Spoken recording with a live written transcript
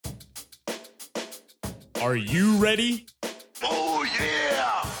Are you ready? Oh,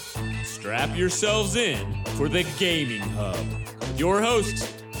 yeah! Strap yourselves in for the Gaming Hub. With your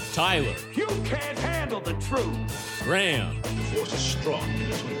hosts, Tyler. You can't handle the truth! Graham. The force is strong in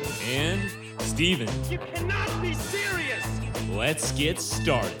this one. And Steven. You cannot be serious! Let's get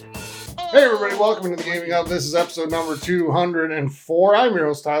started. Hey everybody, welcome to the Gaming Hub. This is episode number 204. I'm your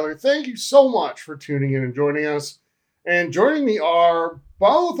host, Tyler. Thank you so much for tuning in and joining us. And joining me are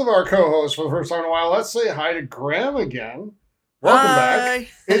both of our co-hosts for the first time in a while. Let's say hi to Graham again. Welcome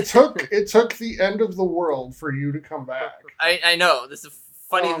back. It took the end of the world for you to come back. I know. This is a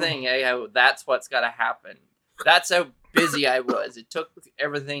funny thing. That's what's got to happen. That's how busy I was. It took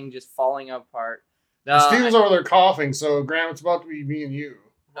everything just falling apart. Steven's over there coughing, so Graham, it's about to be me and you.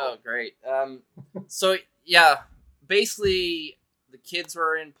 Oh, great. So, yeah, basically, the kids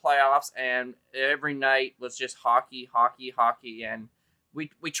were in playoffs, and every night was just hockey, and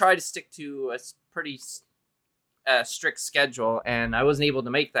we tried to stick to a pretty strict schedule, and I wasn't able to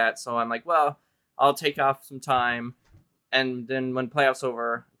make that, so I'm like, well, I'll take off some time, and then when playoffs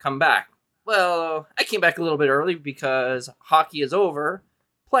over, come back. Well, I came back a little bit early because hockey is over.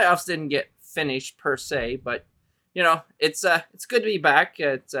 Playoffs didn't get finished per se, but you know, it's good to be back.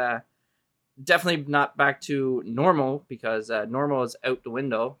 It's definitely not back to normal because normal is out the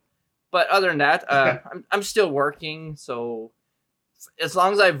window. But other than that, I'm still working. So as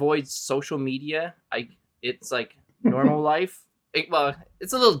long as I avoid social media, it's like normal life.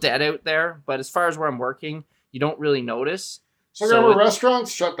 It's a little dead out there. But as far as where I'm working, you don't really notice. So there were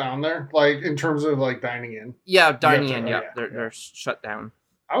restaurants shut down there, like in terms of like dining in. Yeah, dining in. Yeah, they're shut down.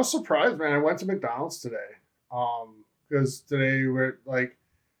 I was surprised, man. I went to McDonald's today. Because today we're like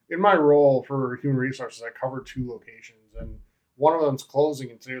in my role for human resources, I cover 2 locations, and one of them's closing,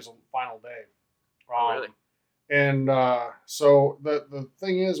 and today was the final day. Really? And so the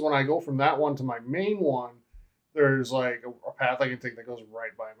thing is, when I go from that one to my main one, there's like a path I can take that goes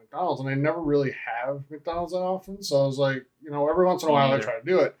right by McDonald's, and I never really have McDonald's that often. So I was like, every once in a while I try to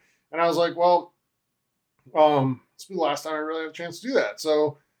do it, and I was like, well, this will be the last time I really have a chance to do that.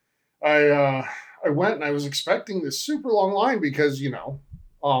 So I went and I was expecting this super long line because,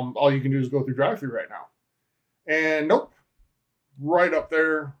 all you can do is go through drive-thru right now. And nope. Right up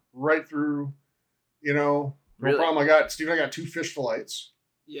there, right through, no really? problem. I got 2 fish fillets.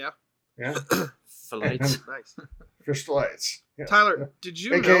 Yeah. Yeah. Fillets. Nice. Fish fillets. Yes. Tyler, did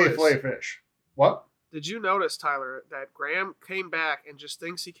you AKA notice? fillet fish. What? Did you notice, Tyler, that Graham came back and just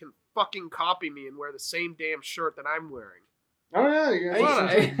thinks he can fucking copy me and wear the same damn shirt that I'm wearing? Oh, yeah.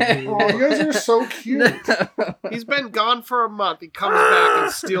 You guys are so cute. He's been gone for a month. He comes back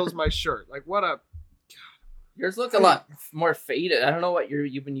and steals my shirt. Like, what a... Yours look a lot more faded. I don't know what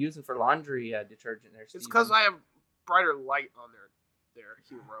you've been using for laundry detergent there, Steve. It's because I have brighter light on there,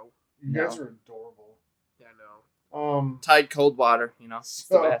 hero. You guys are adorable. Yeah, I know. Tide cold water, it's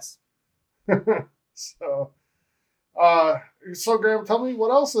the best. So Graham, tell me what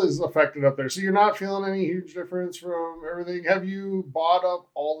else is affected up there. So you're not feeling any huge difference from everything. Have you bought up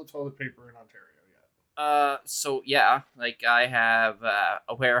all the toilet paper in Ontario yet? So yeah, like I have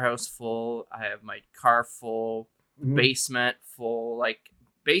a warehouse full. I have my car full, basement full. Like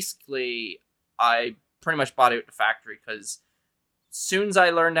basically, I pretty much bought it at the factory because as soon as I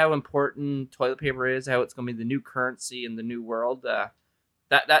learned how important toilet paper is, how it's going to be the new currency in the new world,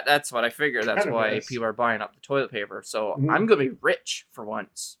 that's what I figured. That's why people are buying up the toilet paper. So I'm going to be rich for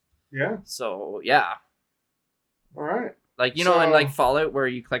once. Yeah. So yeah. All right. Like, in like Fallout where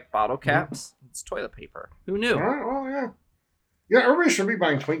you collect bottle caps, it's toilet paper. Who knew? All right. Well, yeah. Yeah, everybody should be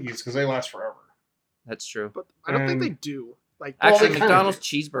buying Twinkies because they last forever. That's true. But I don't think they do. Like, actually, they McDonald's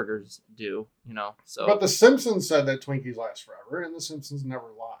cheeseburgers do, so. But The Simpsons said that Twinkies last forever, and The Simpsons never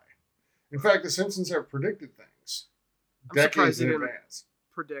lie. In fact, The Simpsons have predicted things decades in advance.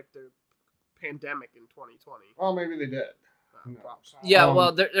 Predict a pandemic in 2020. Well, maybe they did. Yeah,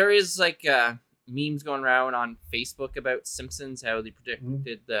 well, there is like memes going around on Facebook about Simpsons, how they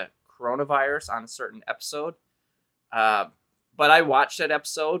predicted the coronavirus on a certain episode. But I watched that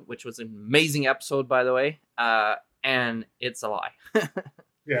episode, which was an amazing episode, by the way, and it's a lie.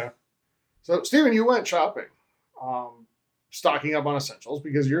 Yeah. So, Steven, you went shopping, stocking up on essentials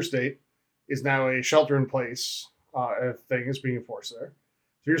because your state is now a shelter-in-place thing is being enforced there.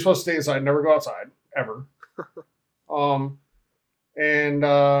 So you're supposed to stay inside, never go outside, ever.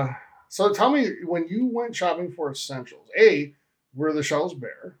 So tell me, when you went shopping for essentials, were the shelves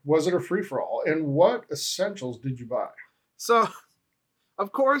bare? Was it a free-for-all? And what essentials did you buy? So,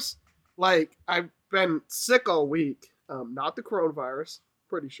 of course, like, I've been sick all week. Not the coronavirus,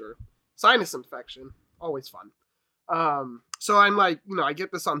 pretty sure. Sinus infection, always fun. So I'm like, I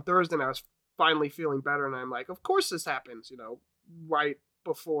get this on Thursday, and I was finally feeling better, and I'm like, of course this happens, you know, right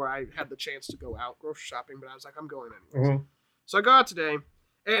before I had the chance to go out grocery shopping, but I was like, I'm going anyways. Mhm. So I go out today,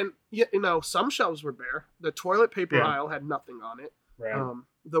 and you know, some shelves were bare. The toilet paper Yeah. aisle had nothing on it. Right.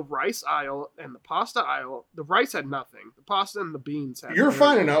 The rice aisle and the pasta aisle, the rice had nothing. The pasta and the beans had. You're very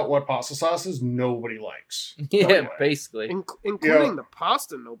finding little. out what pasta sauces nobody likes. Yeah, By the way. basically. Including the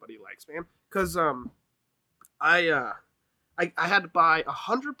pasta nobody likes, man. Because I had to buy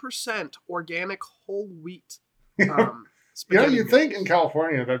 100% organic whole wheat. You know, Spaghetti you'd think in noodles.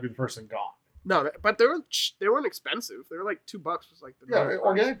 California that'd be the first thing gone. No, but they weren't expensive. They were like $2 was like the Yeah, normal price.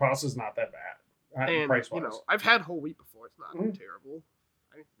 organic pasta is not that bad. And Price you wise. know, I've had whole wheat before. It's not Mhm. terrible.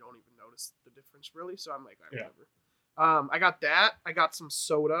 I don't even notice the difference really. So I'm like, all right, Yeah. whatever. I got that. I got some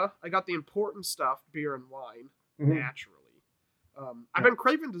soda. I got the important stuff, beer and wine, Mhm. naturally. I've been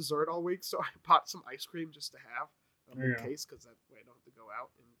craving dessert all week, so I bought some ice cream just to have There in you go. case, because that way I don't have to go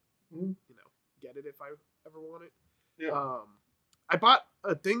out and Mhm. you know get it if I ever want it. Yeah. I bought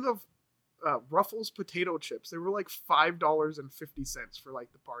a thing of Ruffles potato chips. They were like $5.50 for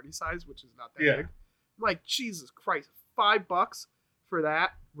like the party size, which is not that Yeah. big. I'm like, Jesus Christ, $5 for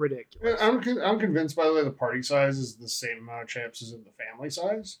that? Ridiculous. I'm convinced, by the way, the party size is the same amount of chips as in the family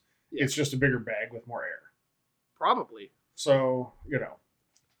size. Yeah. It's just a bigger bag with more air. Probably. So, you know,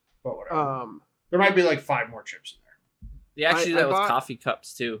 but whatever. Um, There might be like 5 more chips in there. They actually do I that with bought- coffee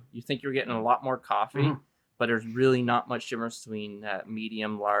cups too. You think you're getting a lot more coffee, Mhm. but there's really not much difference between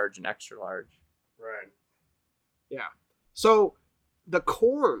medium, large, and extra large. Right. yeah. So the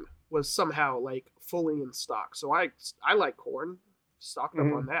corn was somehow like fully in stock. So I like corn. Stocked up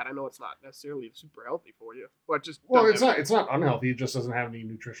Mhm. on that. I know it's not necessarily super healthy for you, but just Well, doesn't it's have- not. It's not unhealthy. It just doesn't have any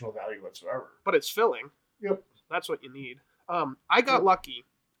nutritional value whatsoever. but it's filling. Yep. That's what you need. I got Yep. lucky.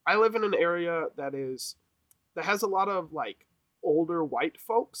 I live in an area that has a lot of like older white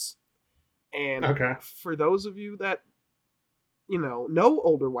folks, and Okay. for those of you that know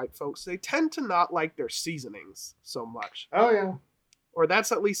older white folks, they tend to not like their seasonings so much, Oh yeah. or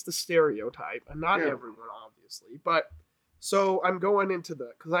that's at least the stereotype, and not Yeah. everyone obviously. But so I'm going into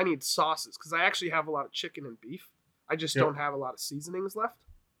because I need sauces, because I actually have a lot of chicken and beef. I just Yep. don't have a lot of seasonings left.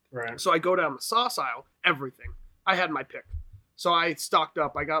 Right. So I go down the sauce aisle, everything. I had my pick. So I stocked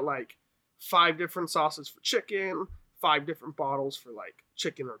up. I got like 5 different sauces for chicken, 5 different bottles for like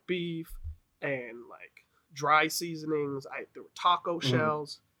chicken or beef, and like dry seasonings. There were taco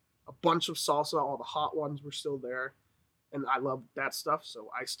shells, a bunch of salsa. All the hot ones were still there. And I love that stuff.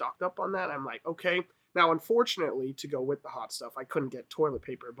 So I stocked up on that. I'm like, okay. Now, unfortunately, to go with the hot stuff, I couldn't get toilet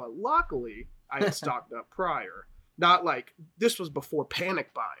paper. But luckily, I had stocked up prior. Not like this was before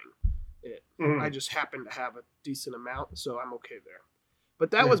panic buying it. Mhm. I just happened to have a decent amount, so I'm okay there. But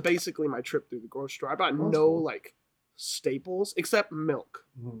that Yeah. was basically my trip through the grocery store. I bought That's no cool. like staples except milk.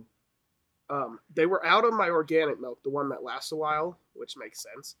 Mhm. They were out of my organic milk, the one that lasts a while, which makes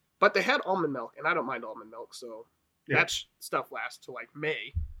sense. But they had almond milk, and I don't mind almond milk, so Yeah. that stuff lasts till like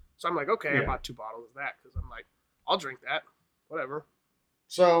May. So I'm like, okay, I Yeah. bought 2 bottles of that because I'm like, I'll drink that, whatever.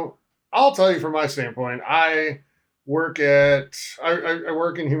 So I'll tell you from my standpoint, I work I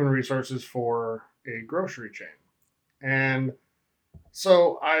work in human resources for a grocery chain. And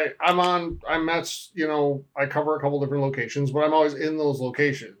so I cover a couple different locations, but I'm always in those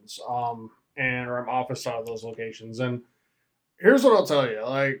locations. Or I'm office out of those locations. And here's what I'll tell you.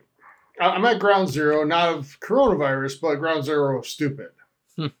 Like, I'm at ground zero, not of coronavirus, but ground zero of stupid.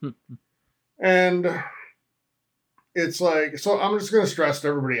 And it's like, so I'm just going to stress to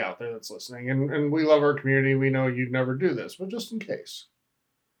everybody out there that's listening, and we love our community. We know you'd never do this, but just in case.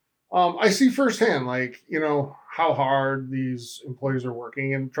 I see firsthand, like, how hard these employees are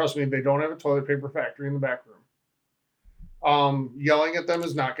working, and trust me, they don't have a toilet paper factory in the back room. Yelling at them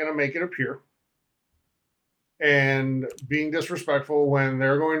is not going to make it appear. And being disrespectful when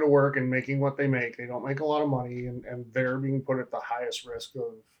they're going to work and making what they make, they don't make a lot of money, and they're being put at the highest risk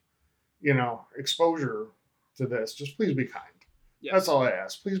of, exposure to this. Just please be kind. Yes. That's all I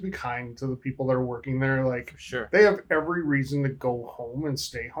ask. Please be kind to the people that are working there. Like, For sure. they have every reason to go home and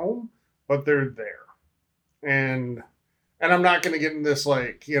stay home, but they're there. And I'm not going to get in this,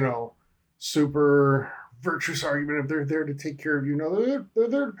 like, super virtuous argument if they're there to take care of you. No, they're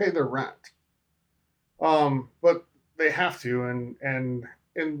there to pay their rent. But they have to, and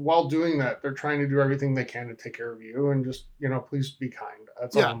while doing that, they're trying to do everything they can to take care of you, and just, please be kind.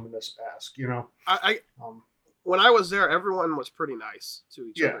 That's all I'm going to ask, I Um, when I was there, everyone was pretty nice to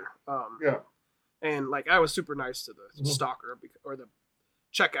each Yeah. other. yeah. And like I was super nice to the Mhm. stalker or the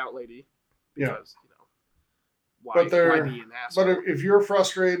checkout lady Yeah. because why But they're- be an asshole? But if you're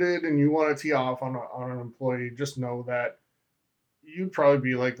frustrated and you want to tee off on an employee, just know that you'd probably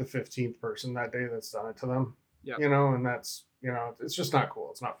be like the 15th person that day that's done it to them. Yeah. You know, and that's, you know, it's just not cool.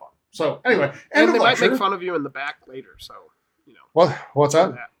 It's not fun. So anyway, And they might make fun of you in the back later. So, you know. What's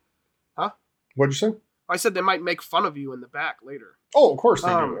that? Huh? What'd you say? I said they might make fun of you in the back later. Oh, of course they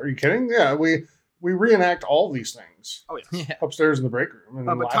do. Are you kidding? Yeah, we reenact all these things Oh, yes. Yeah. upstairs in the break room. And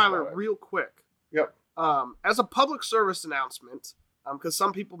But laugh Tyler, about it. real quick. Yep. As a public service announcement, because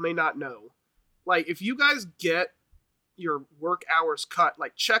some people may not know, like, if you guys get your work hours cut,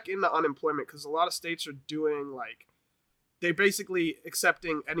 like, check into unemployment, because a lot of states are doing, like, they're basically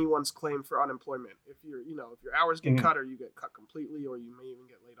accepting anyone's claim for unemployment. If your hours get cut, or you get cut completely, or you may even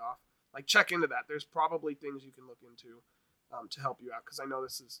get laid off, like, check into that. There's probably things you can look into to help you out, because I know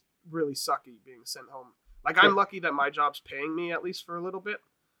this is really sucky being sent home. Like, I'm lucky that my job's paying me at least for a little bit.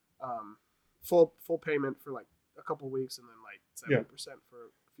 Full payment for like a couple weeks, and then like 70% for a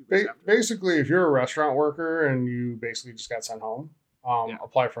few weeks after. Basically, if you're a restaurant worker and you basically just got sent home,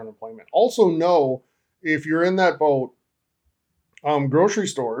 apply for unemployment. Also know, if you're in that boat, grocery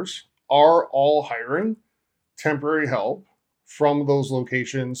stores are all hiring temporary help from those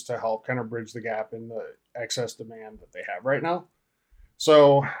locations to help kind of bridge the gap in the excess demand that they have right now.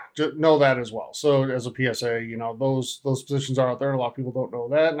 So just know that as well. So as a PSA, you know, those positions are out there. A lot of people don't know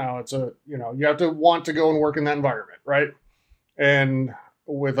that. Now it's you have to want to go and work in that environment, right? And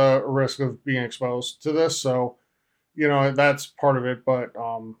with a risk of being exposed to this. So, you know, that's part of it. But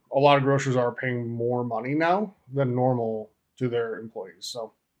a lot of grocers are paying more money now than normal to their employees.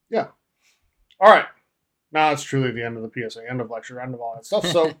 So, yeah. All right. Now it's truly the end of the PSA, end of lecture, end of all that stuff.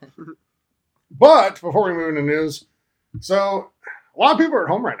 So, but before we move into news, so a lot of people are at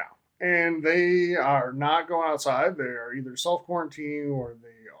home right now and they are not going outside. They are either self-quarantining or they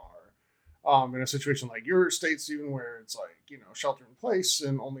are in a situation like your state, Stephen, where it's like, you know, shelter in place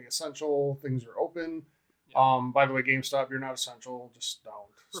and only essential things are open. Yeah. By the way, GameStop, you're not essential. Just don't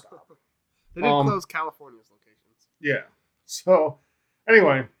stop. They did close California's locations. Yeah. So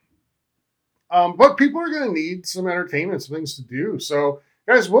anyway, but people are going to need some entertainment, some things to do. So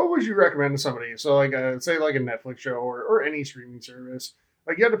guys, what would you recommend to somebody? So like say like a Netflix show or any streaming service.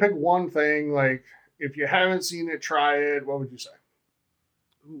 Like you had to pick one thing. Like if you haven't seen it, try it. What would you say?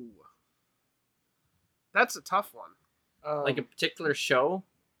 Ooh. That's a tough one. Like a particular show?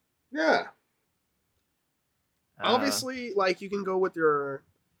 Yeah. Obviously, like you can go with your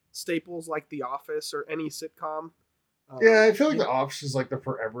staples like The Office or any sitcom. Yeah, I feel like The Office is like the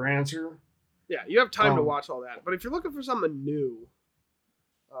forever answer. Yeah, you have time to watch all that. But if you're looking for something new,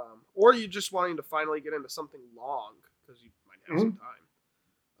 or you just wanting to finally get into something long, because you might have some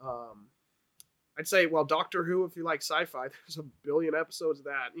time, I'd say, well, Doctor Who, if you like sci-fi, there's a billion episodes of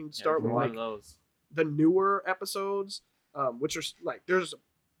that. You can start with like those. The newer episodes, which are like, there's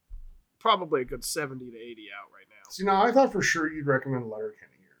probably a good 70 to 80 out right now. See, now I thought for sure you'd recommend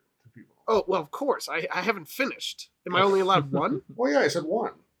Letterkenny here to people. Oh, well, of course. I haven't finished. Am I only allowed one? Well, yeah, I said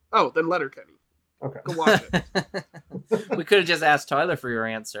one. Oh, then Letterkenny. Okay. Go watch it. We could have just asked Tyler for your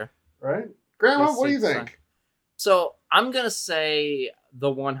answer. Right? Grandma, what do you think? So I'm going to say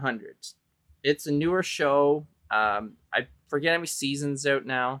The 100. It's a newer show. I forget how many seasons out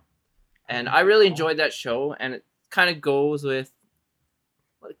now. And I really enjoyed that show. And it kind of goes with,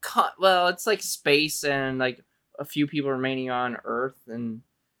 well, it's like space and like a few people remaining on Earth. And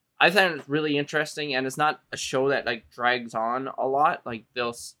I found it really interesting. And it's not a show that like drags on a lot. Like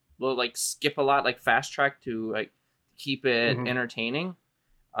they'll like skip a lot, like fast track to like keep it entertaining.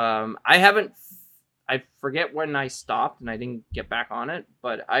 I forget when I stopped and I didn't get back on it,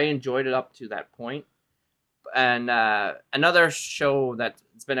 but I enjoyed it up to that point. And another show that's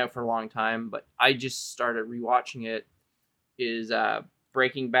been out for a long time, but I just started rewatching it, is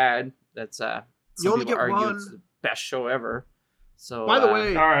Breaking Bad. That's You only get one. It's the best show ever. So by the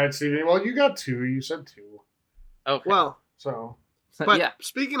way, all right, Stevie. Well, you got two. You said two. Okay. Well, so. But yeah,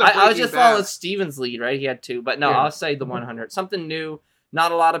 speaking of I was just Bad, following Steven's lead, right? He had two, but no, I'll say the 100. Something new,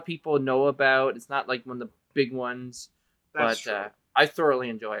 not a lot of people know about. It's not like one of the big ones, but I thoroughly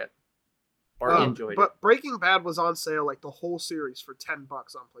enjoy it, or enjoyed it. But Breaking Bad was on sale, like the whole series, for $10 on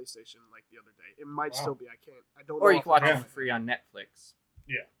PlayStation, like the other day. It might still be. I don't know. Or you can watch it for free on Netflix.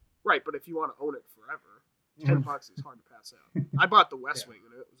 Yeah. Right, but if you want to own it forever, $10 is hard to pass out. I bought The West Wing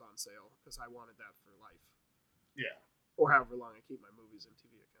and it was on sale because I wanted that for life. Yeah. Or however long I keep my movies and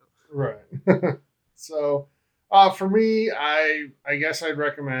TV account. Right. So, for me, I guess I'd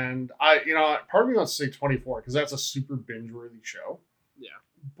recommend, part of me wants to say 24 because that's a super binge-worthy show. Yeah.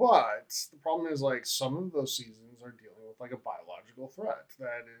 But the problem is, like, some of those seasons are dealing with, like, a biological threat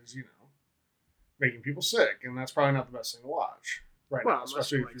that is, making people sick, and that's probably not the best thing to watch right now.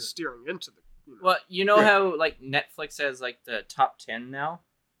 Especially like steering into the, Well, you know Yeah. how like Netflix has like the top 10 now,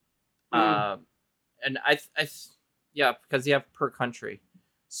 and yeah, because you have per country.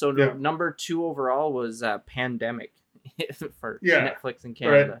 So Yeah. number 2 overall was Pandemic for Yeah. Netflix in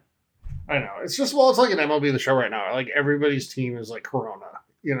Canada. I know. It's just, well, it's like an MLB The Show right now. Like, everybody's team is like Corona,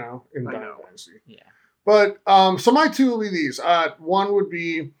 in I know. Dynasty. Yeah. But, so my 2 will be these. One would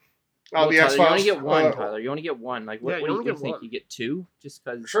be Well, the Tyler, X-Files. you only get one, Tyler. You only get one. Like, Yeah, what you do only you get think? one. You get 2 just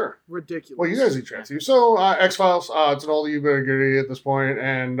because? Sure. Ridiculous. Well, you guys each have 2. So, X-Files, it's an oldie but a goodie at this point,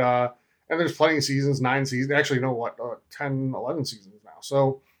 and there's plenty of seasons, 9 seasons. Actually, you know what? 10, 11 seasons now.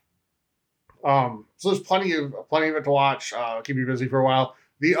 So, so there's plenty of it to watch. Keep you busy for a while.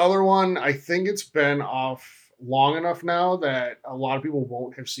 The other one, I think it's been off long enough now that a lot of people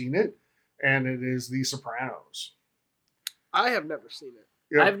won't have seen it, and it is The Sopranos. I have never seen it.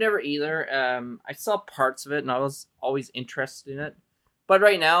 Yeah. I've never either. I saw parts of it, and I was always interested in it. But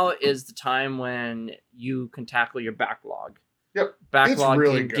right now is the time when you can tackle your backlog. Yep. Backlog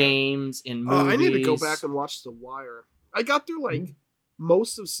really in good. games, in movies. I need to go back and watch The Wire. I got through like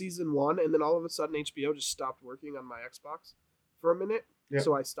most of season 1, and then all of a sudden HBO just stopped working on my Xbox for a minute, Yeah.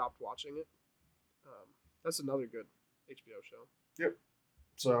 so I stopped watching it. That's another good HBO show.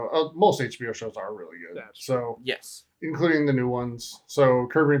 So most HBO shows are really good. That's so Yes. including the new ones. So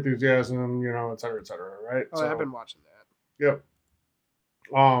Curb Your Enthusiasm, et cetera, right? Oh, so, I've been watching that. Yep.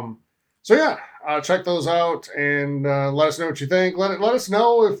 So yeah, check those out and let us know what you think. Let us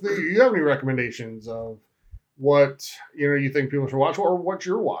know if you have any recommendations of what you think people should watch or what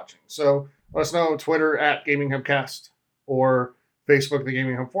you're watching. So let us know. Twitter at Gaming Hubcast or Facebook the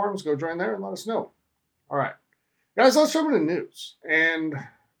Gaming Hub forums. Go join there and let us know. All right, guys, let's jump into news. And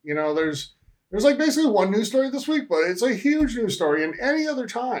there's like basically one news story this week, but it's a huge news story. And any other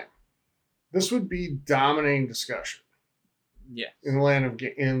time, this would be dominating discussion Yeah. in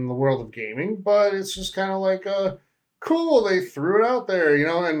in the world of gaming, but it's just kind of like cool. They threw it out there,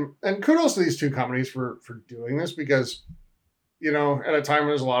 and kudos to these 2 companies for doing this because, at a time when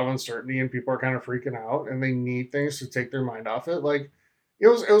there's a lot of uncertainty and people are kind of freaking out and they need things to take their mind off it. Like it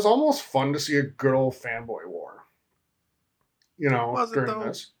was almost fun to see a good old fanboy war, Was it, during though?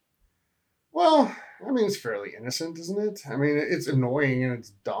 this. Well, I mean, it's fairly innocent, isn't it? I mean, it's annoying and it's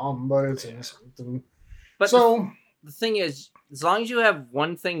dumb, but it's innocent. And But so, the thing is, as long as you have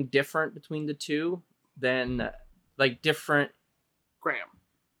one thing different between the 2, then like different. Graham.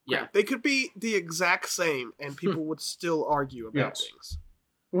 Yeah. They could be the exact same, and people would still argue about Yes. things.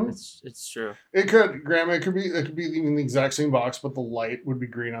 It's true. it could, Graham. It could be even the exact same box, but the light would be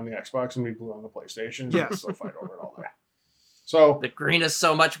green on the Xbox and be blue on the PlayStation. Yes. They'll fight over it all day. So, The green is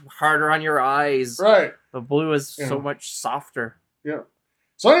so much harder on your eyes. right, The blue is Yeah. so much softer. yeah.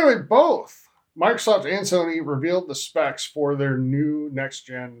 So anyway, both Microsoft and Sony revealed the specs for their new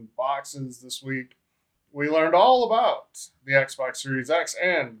next-gen boxes this week. We learned all about the Xbox Series X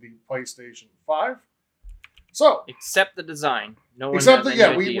and the PlayStation 5. So, Except the design. No one except has that,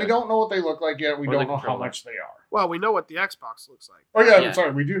 any yeah, we idea. don't know what they look like yet. We Or the don't know how controller. much they are. Well, we know what the Xbox looks like. Oh, yeah, Yeah. I'm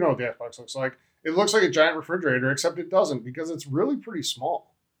sorry. We do know what the Xbox looks like. It looks like a giant refrigerator, except it doesn't because it's really pretty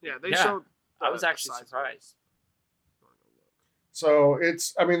small. Yeah, they Yeah. showed. I was the actually size of it. surprised. So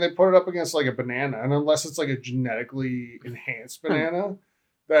they put it up against like a banana, and unless it's like a genetically enhanced banana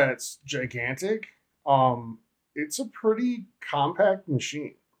that's gigantic, it's a pretty compact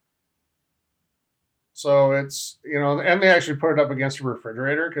machine. So it's, and they actually put it up against a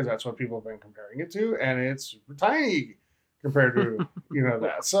refrigerator because that's what people have been comparing it to, and it's super tiny compared to,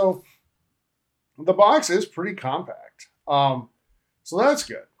 that. So the box is pretty compact. So that's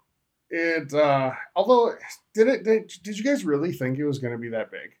good. It, although, did you guys really think it was going to be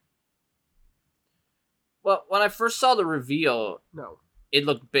that big? Well, when I first saw the reveal, No. it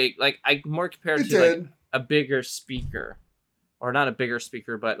looked big. Like I more compared It to like did. a bigger speaker, or not a bigger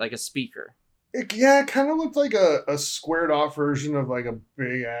speaker, but like a speaker. It kind of looked like a squared off version of like a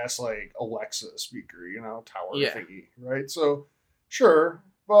big ass like Alexa speaker, tower Yeah. thingy, right? So sure,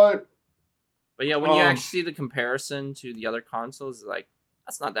 but But yeah, when you Um, actually see the comparison to the other consoles, like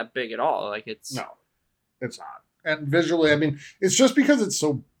that's not that big at all. Like it's no, it's not. And visually, I mean, it's just because it's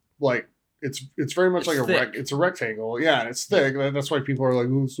so like it's very much It's like thick. it's a rectangle, yeah, and it's thick. That's why people are like,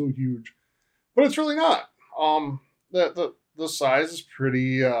 oh, it's so huge, but it's really not. The size is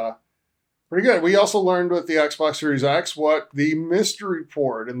pretty good. We also learned with the Xbox Series X what the mystery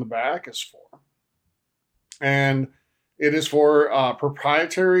port in the back is for. And it is for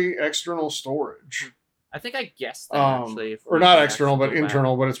proprietary external storage. I think I guessed that actually. if Or we not can external, actually but go back.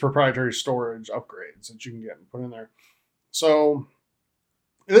 internal, but it's proprietary storage upgrades that you can get and put in there. So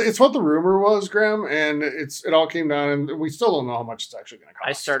It's what the rumor was, Graham, and it all came down, and we still don't know how much it's actually going to cost.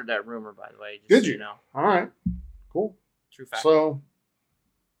 I started that rumor, by the way. Just Did so you? know. All right, cool. True fact. So,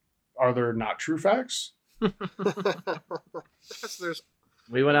 are there not true facts? Yes, there's.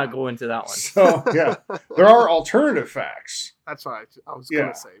 We will not go into that one. So, yeah, there are alternative facts. That's what I was Yeah.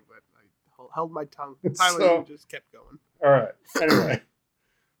 gonna say, but I held my tongue. Tyler, So- you just kept going. All right. Anyway,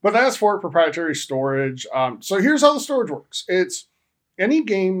 but that's for proprietary storage. So here's how the storage works. It's any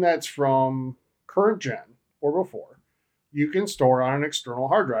game that's from current gen or before, you can store on an external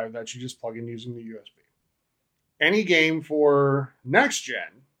hard drive that you just plug in using the USB. Any game for next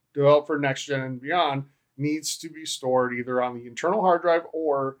gen, developed for next gen and beyond, needs to be stored either on the internal hard drive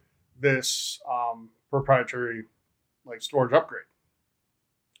or this proprietary like storage upgrade.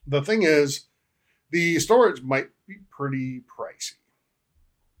 The thing is, the storage might be pretty pricey.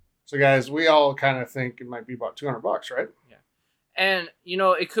 So guys, we all kind of think it might be about $200, right? And,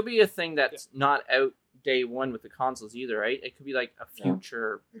 it could be a thing that's not out day one with the consoles either, right? It could be like a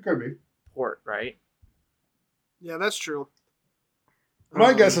future It could be. port, right? Yeah, that's true.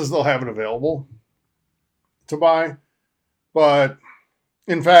 My guess is they'll have it available to buy. But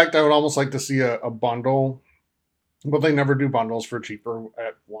in fact, I would almost like to see a bundle. But they never do bundles for cheaper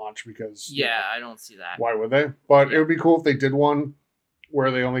at launch because Yeah, I don't see that. why would they? But Yeah. it would be cool if they did one where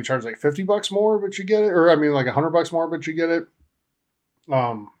they only charge like $50 more, but you get it, or I mean like $100 more, but you get it.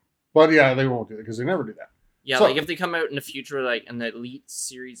 But yeah, they won't do that because they never do that. Yeah, So- like if they come out in the future, like an Elite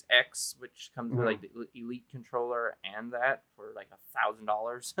Series X, which comes with like the Elite controller and that for like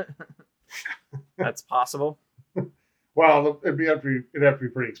 $1,000, that's possible. Well, it'd have to be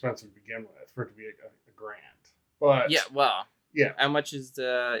pretty expensive to begin with for it to be a grand. But Yeah, well, yeah. How much is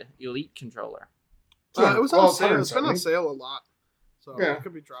the Elite controller? It was on Well, sale. It's been on 170. sale a lot, so Yeah. it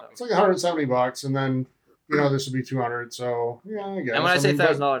could be dropping. It's like $170, and then this would be $200. So yeah, I guess. And when I say mean, but-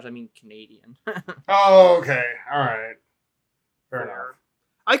 $1,000, I mean Canadian. Oh, okay, all right, fair enough. Fair.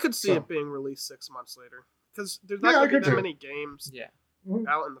 I could see So- it being released 6 months later because there's not Yeah, I going to could be that too. many games Yeah.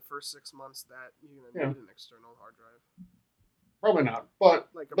 out in the first 6 months that you're going to Yeah. need an external hard drive. Probably not, but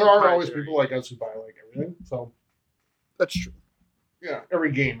Like a there are always proprietary. people like us who buy like everything. So That's true. yeah,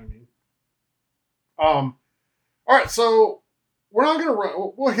 every game. I mean, all right. So we're not gonna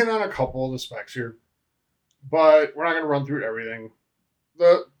run. We'll hit on a couple of the specs here, but we're not gonna run through everything.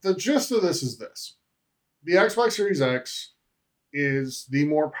 The gist of this is this: the Xbox Series X is the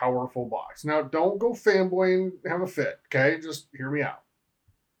more powerful box. Now, don't go fanboy and have a fit. Okay, just hear me out.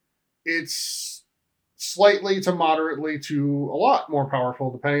 It's slightly to moderately to a lot more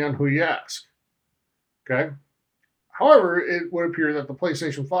powerful, depending on who you ask. Okay. However, it would appear that the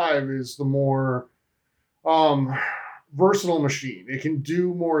PlayStation 5 is the more versatile machine. It can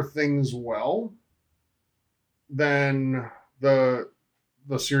do more things well than the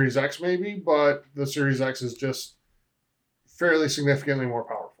Series X maybe, but the Series X is just fairly significantly more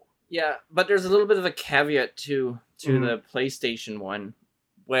powerful. Yeah, but there's a little bit of a caveat to Mhm. the PlayStation one,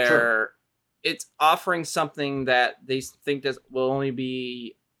 where Sure. it's offering something that they think that will only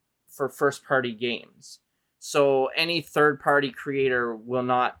be for first party games. So any third party creator will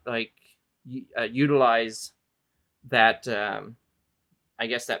not utilize that. I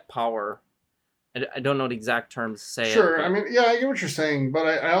guess that power. I don't know the exact terms to say. Sure. It, I mean, yeah, I get what you're saying, but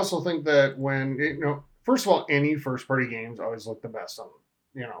I also think that when, first of all, any first party games always look the best on,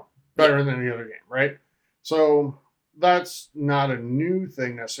 better than any other game, right? So that's not a new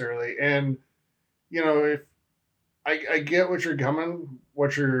thing necessarily. And, if I get what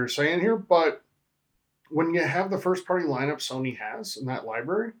you're saying here, but when you have the first party lineup Sony has in that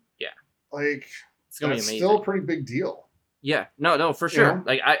library, Yeah. like, it's gonna be that's amazing. still a pretty big deal. Yeah, no, for sure. know?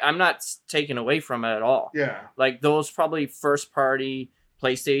 Like I'm not taking away from it at all. Yeah. Like those probably first party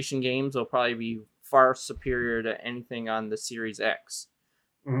PlayStation games will probably be far superior to anything on the Series X.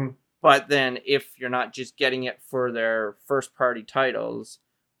 Mhm. But then if you're not just getting it for their first party titles,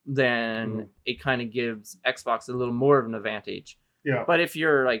 then it kind of gives Xbox a little more of an advantage. Yeah. But if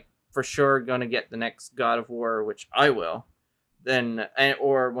you're like for sure going to get the next God of War, which I will, then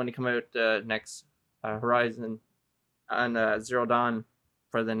or when they come out next Horizon on Zero Dawn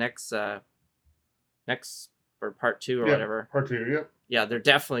for the next for part 2 or Yeah, whatever. Part 2, yeah. Yeah, they're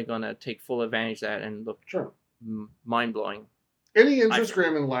definitely going to take full advantage of that and look Sure. mind blowing. Any interest,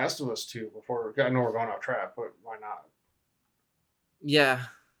 Graham, in Last of Us 2 before, I know we're going off track, but why not? Yeah,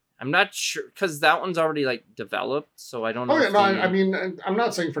 I'm not sure because that one's already like developed, so I don't know. Oh, yeah, if no, they- I mean, I'm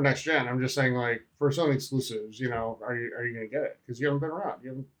not saying for next gen. I'm just saying, like, for Sony exclusives, are you going to get it? Because you haven't been around. You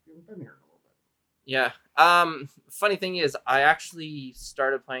haven't been here in a little bit. Yeah. Funny thing is, I actually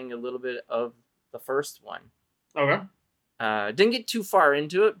started playing a little bit of the first one. Okay. Didn't get too far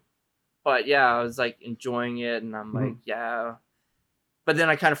into it, but yeah, I was like enjoying it, and I'm like, yeah. But then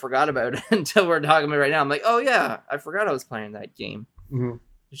I kind of forgot about it until we're talking about it right now. I'm like, oh yeah, I forgot I was playing that game. Mm-hmm.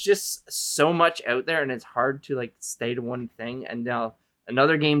 There's just so much out there, and it's hard to like stay to one thing. And now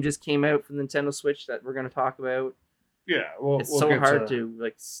another game just came out for the Nintendo Switch that we're gonna talk about. Yeah, well, It's so hard to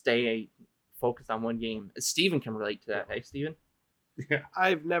like stay focused on one game. Steven can relate to that. Hey, Steven? Yeah.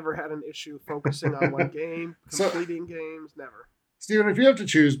 I've never had an issue focusing on one game, completing games, never. Steven, if you have to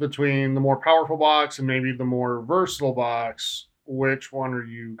choose between the more powerful box and maybe the more versatile box, which one are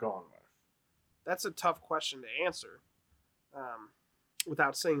you going with? That's a tough question to answer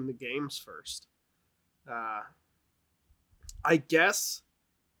without saying the games first. I guess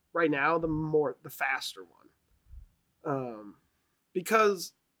right now the faster one.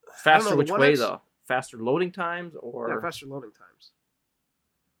 Because faster which way though? Faster loading times or faster loading times.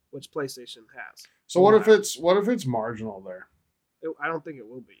 Which PlayStation has. So what if it's marginal there? I don't think it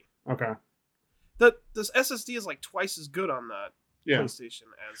will be. Okay. This SSD is like twice as good on the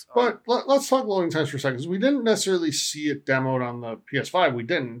PlayStation as. But let's talk loading times for a second. We didn't necessarily see it demoed on the PS5. We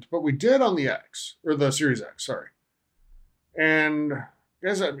didn't, but we did on the X or the Series X. Sorry. And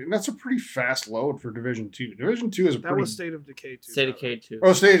guys, I mean, that's a pretty fast load for Division 2. Division 2 is that was State of Decay 2. State of Decay 2.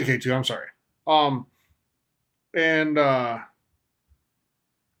 Oh, State of Decay 2. I'm sorry. And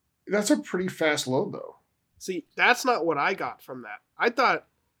that's a pretty fast load, though. See, that's not what I got from that. I thought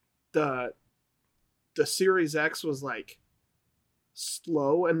the Series X was like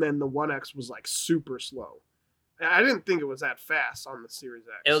slow, and then the One X was like super slow. I didn't think it was that fast on the Series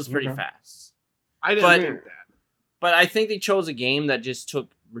X. It was pretty fast. I didn't think that. But I think they chose a game that just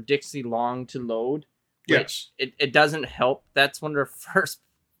took ridiculously long to load. Yes. It doesn't help. That's one of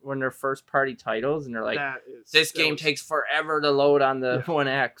their first party titles, and they're like, this game takes forever to load on the One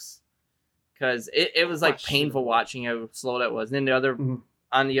X. Because it was like painful watching how slow that was. And then the other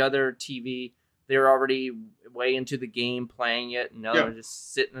on the other TV, they were already way into the game playing it, and now they're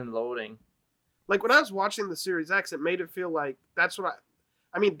just sitting and loading. Like when I was watching the Series X, it made it feel like that's what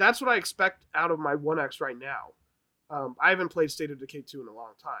I expect out of my One X right now. I haven't played State of Decay 2 in a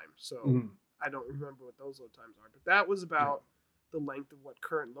long time, so I don't remember what those load times are. But that was about the length of what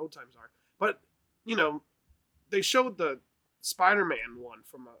current load times are. But, you know, they showed the Spider-Man one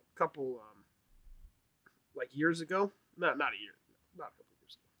from a couple, like years ago. Not a couple years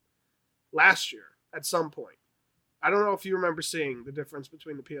ago. Last year, at some point. I don't know if you remember seeing the difference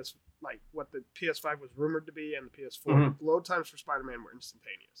between what the PS5 was rumored to be and the PS4. The load times for Spider-Man were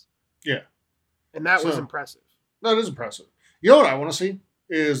instantaneous. Yeah. And that was impressive. That is impressive. You know what I want to see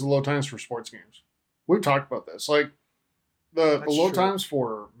is the load times for sports games. We've talked about this. Like, the load times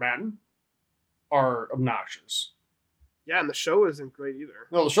for Madden are obnoxious. Yeah, and the show isn't great either.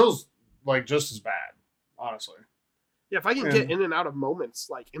 No, the show's like just as bad, honestly. Yeah, if I can get in and out of moments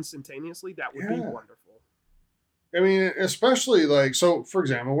like instantaneously, that would be wonderful. I mean, especially like, so for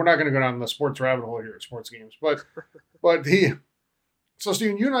example, we're not going to go down the sports rabbit hole here at Sports Games, but so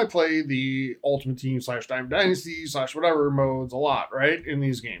Steven, you and I play the Ultimate Team / Diamond Dynasty / whatever modes a lot, right, in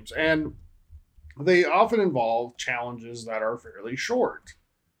these games. And they often involve challenges that are fairly short.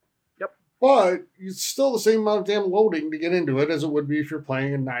 Yep. But it's still the same amount of damn loading to get into it as it would be if you're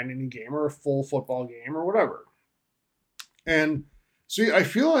playing a 9-inning game or a full football game or whatever. And so I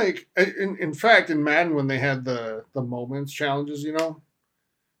feel like, in fact, in Madden, when they had the moments challenges, you know,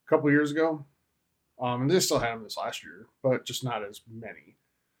 a couple years ago, and they still had them this last year, but just not as many.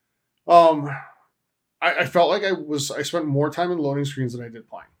 I felt like I spent more time in loading screens than I did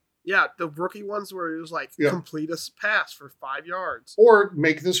playing. Yeah, the rookie ones where it was like complete a pass for 5 yards or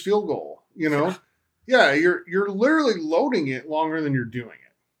make this field goal. You know, you're literally loading it longer than you're doing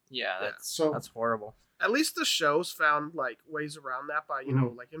it. Yeah, that's horrible. At least the shows found like ways around that by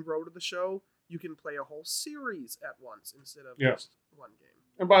know, like in Road to the Show, you can play a whole series at once instead of just one game.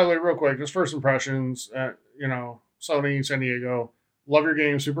 And by the way, real quick, just first impressions, Sony, San Diego, love your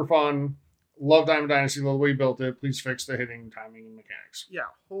game, super fun. Love Diamond Dynasty, love the way you built it. Please fix the hitting, timing, and mechanics. Yeah,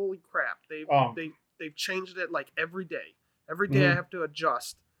 holy crap. They've changed it like every day. Every day I have to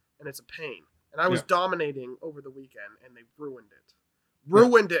adjust, and it's a pain. And I was dominating over the weekend, and they ruined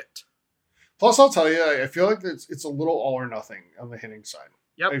it. It. Plus, I'll tell you, I feel like it's a little all or nothing on the hitting side.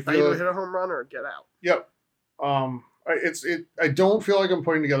 Yep, I either hit a home run or get out. Yep. I don't feel like I'm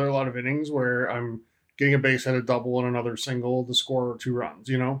putting together a lot of innings where I'm getting a base hit, a double, and another single to score 2 runs,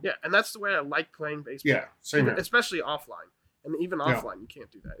 you know? Yeah, and that's the way I like playing baseball. Yeah, same here. Especially offline. And even offline, you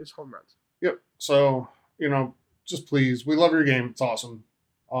can't do that. It's home runs. Yep. So, just please, we love your game. It's awesome.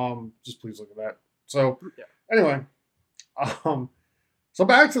 Just please look at that. So, anyway, so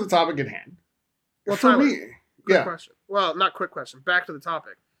back to the topic at hand. Well, for Tyler, me, Yeah. question. Well, not quick question. Back to the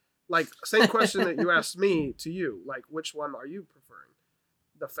topic. Like, same question that you asked me to you. Like, which one are you preferring?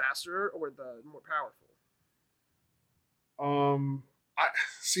 The faster or the more powerful? I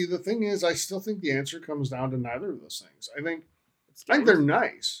see. The thing is, I still think the answer comes down to neither of those things. I think It's they're games.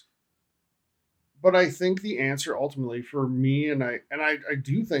 nice, but I think the answer ultimately for me, and I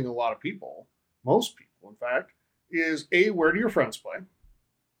do think a lot of people, most people, in fact, is A, where do your friends play,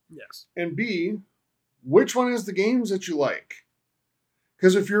 Yes. and B, which one is the games that you like?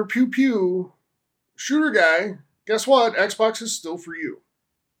 Because if you're a pew pew shooter guy, guess what? Xbox is still for you.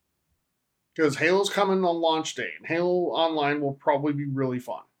 Because Halo's coming on launch day, and Halo Online will probably be really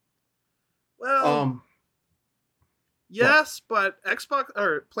fun. Well, yes, but Xbox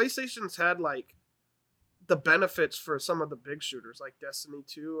or PlayStation's had like the benefits for some of the big shooters, like Destiny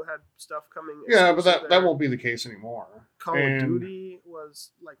 2 had stuff coming. Yeah, but exclusive that there. won't be the case anymore. Call And of Duty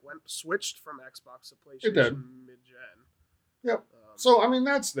was like switched from Xbox to PlayStation It did. mid-gen. Yep. So I mean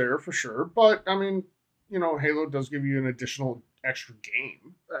that's there for sure, but I mean, you know, Halo does give you an additional extra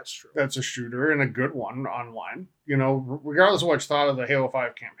game That's true. that's a shooter and a good one online. You know, regardless of what you thought of the Halo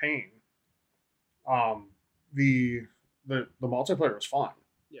 5 campaign, the multiplayer was fun.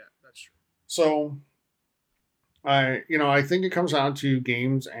 Yeah, that's true. So I think it comes down to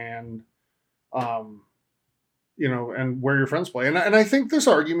games and and where your friends play. And I think this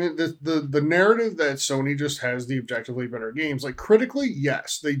argument, the narrative that Sony just has the objectively better games, like critically,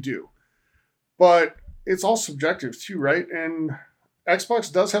 yes, they do. But it's all subjective too, right? And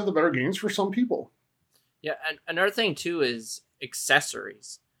Xbox does have the better games for some people. Yeah, and another thing too is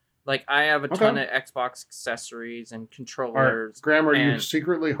accessories. Like I have a ton of Xbox accessories and All right, controllers. Graham, are you and-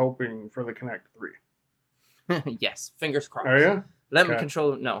 secretly hoping for the Kinect 3? Yes, fingers crossed. Are you? Let me Okay.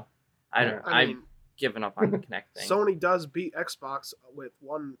 control. No, I don't. Yeah. I I've mean, given up on the Kinect thing. Sony does beat Xbox with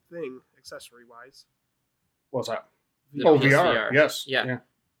one thing, accessory-wise. What's that? The Oh, PSVR. VR. Yes. Yeah.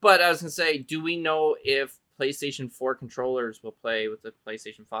 But I was gonna say, do we know if PlayStation 4 controllers will play with the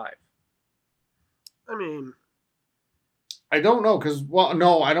PlayStation 5? I mean, I don't know because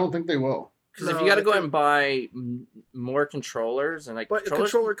no, I don't think they will. Because if No, you got to I go think- out and buy more controllers and like, but the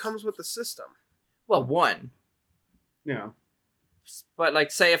controllers- controller comes with the system. well, one. Yeah. But like,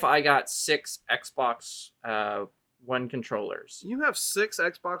 say if I got 6 Xbox One controllers, You have 6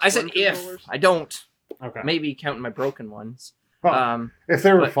 Xbox I said One if controllers? I don't, Okay. maybe counting my broken ones. Huh. If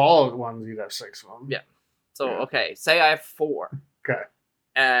they were but- Fallout ones, you'd have 6 of them. Yeah. So Yeah. okay, say I have 4. Okay.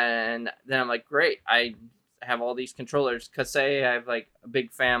 And then I'm like, great, I have all these controllers. Because say I have like a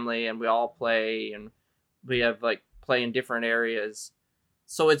big family and we all play and we have like play in different areas.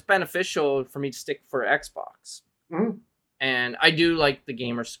 So it's beneficial for me to stick for Xbox. Mhm. And I do like the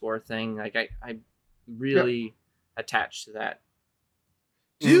gamer score thing. Like I really attached to that.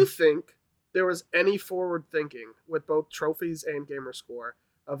 Do you think there was any forward thinking with both trophies and gamer score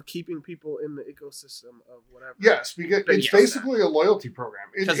of keeping people in the ecosystem of whatever? Yes, because it's Yes. basically a loyalty program.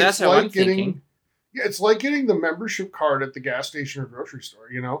 Because that's how I'm thinking. Yeah, it's like getting the membership card at the gas station or grocery store,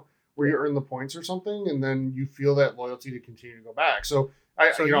 where you earn the points or something, and then you feel that loyalty to continue to go back. So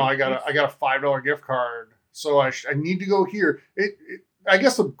I got a $5 gift card, so I need to go here. I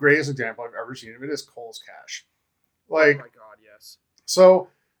guess the greatest example I've ever seen of it is Kohl's Cash. Like, Oh my god, yes. so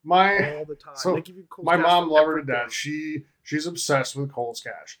my All the time. so They give you Kohl's my Cash mom for loved her to everything. death. She's obsessed with Kohl's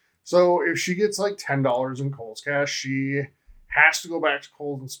Cash. So if she gets like $10 in Kohl's Cash, she has to go back to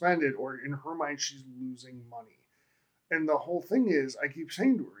Kohl's and spend it, or in her mind, she's losing money. And the whole thing is, I keep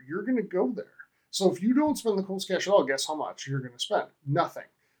saying to her, you're going to go there. So if you don't spend the Kohl's Cash at all, guess how much you're going to spend? Nothing.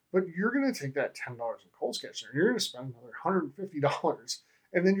 But you're going to take that $10 in Kohl's Cash and you're going to spend another $150.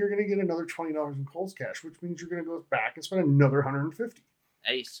 And then you're going to get another $20 in Kohl's Cash, which means you're going to go back and spend another $150.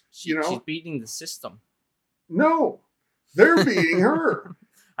 Hey, You know? she's beating the system. No, they're beating her.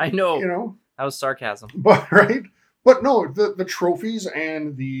 I know. You know, That was sarcasm. but right, but no, the trophies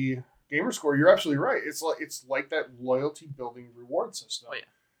and the gamer score. You're absolutely right. It's like that loyalty building reward system. Oh, yeah.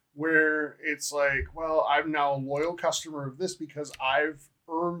 Where it's like, well, I'm now a loyal customer of this because I've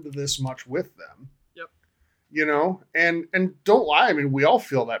earned this much with them. Yep. And don't lie. I mean, we all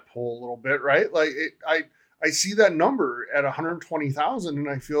feel that pull a little bit, right? Like I see that number at 120,000, and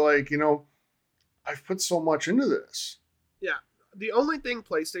I feel like I've put so much into this. The only thing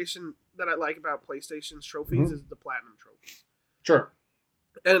PlayStation that I like about PlayStation's trophies Mhm. is the platinum trophies. Sure.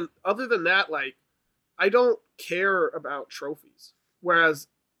 And other than that, like, I don't care about trophies. Whereas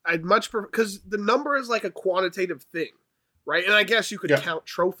I'd much prefer, because the number is like a quantitative thing, right? And I guess you could Yeah. count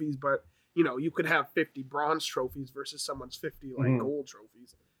trophies, but you could have 50 bronze trophies versus someone's 50 like Mhm. gold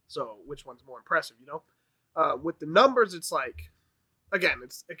trophies. So which one's more impressive? With the numbers, it's like, again,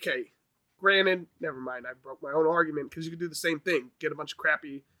 it's okay. Granted, never mind. I broke my own argument because you could do the same thing. Get a bunch of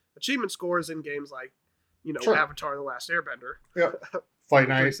crappy achievement scores in games like, Sure. Avatar: The Last Airbender. Yeah. Fight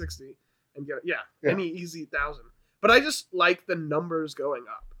Night. 360 and get Yeah. any easy 1,000. But I just like the numbers going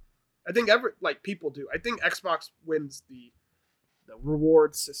up. I think people do. I think Xbox wins the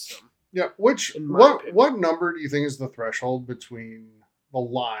reward system. Yeah. Which In my opinion. what number do you think is the threshold between the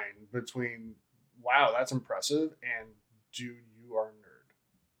line between wow, that's impressive, and dude, you are a nerd?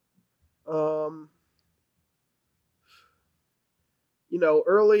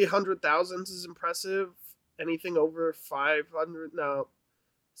 Early 100,000s is impressive. Anything over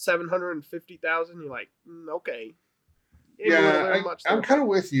 750,000, you're like, okay. Ain't really Yeah, very much I'm there. kind of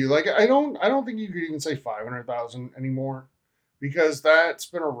with you. Like, I don't think you could even say 500,000 anymore because that's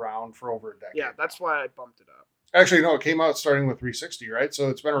been around for over a decade. Yeah, that's why I bumped it up. Actually, no, it came out starting with 360, right? So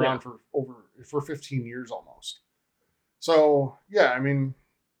it's been around Yeah. for 15 years almost. So yeah, I mean,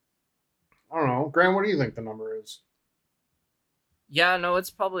 I don't know, Graham. What do you think the number is? Yeah, no, it's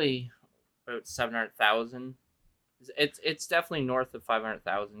probably about 700,000. It's definitely north of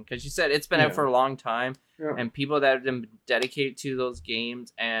 500,000 because you said it's been Yeah. out for a long time, Yeah. and people that have been dedicated to those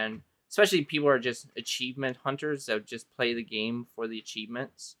games, and especially people who are just achievement hunters that just play the game for the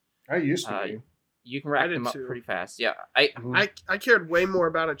achievements. I used to Uh, be. You can rack I did them up too. pretty fast. Yeah, I Mhm. I cared way more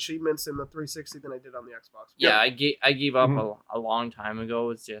about achievements in the 360 than I did on the Xbox. yeah I gave up Mhm. a long time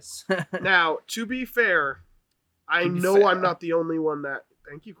ago. It's just Now, to be fair, I To be know fair. I'm not the only one that.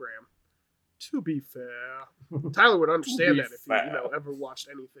 Thank you, Graham. To be fair, Tyler would understand be that if he fair. ever watched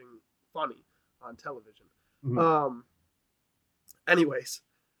anything funny on television. Mhm. Anyways,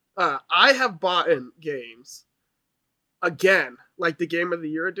 I have bought in games again, like the Game of the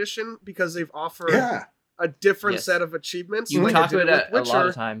Year edition, because they've offered Yeah. a different Yes. set of achievements. you like I talk did about with it a lot Witcher.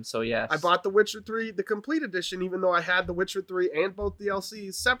 of times. So yes, I bought The Witcher 3, the complete edition, even though I had The Witcher 3 and both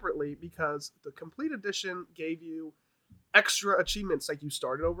DLCs separately, because the complete edition gave you extra achievements. Like, you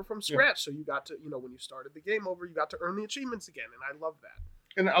started over from scratch. So you got to, when you started the game over, you got to earn the achievements again. And I love that.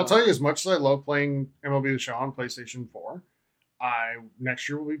 And I'll tell you, as much as I love playing MLB The Show on PlayStation 4, next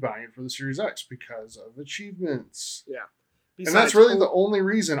year will be buying it for the Series X because of achievements. And that's really the only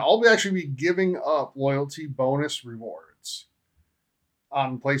reason. I'll actually be giving up loyalty bonus rewards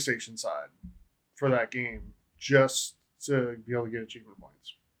on PlayStation side for that game just to be able to get achievement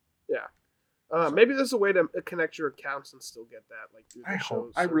points. maybe there's a way to connect your accounts and still get that. Like, through the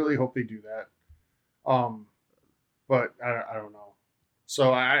shows. I really hope they do that. But I don't know.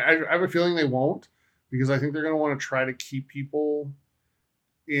 So I have a feeling they won't, because I think they're going to want to try to keep people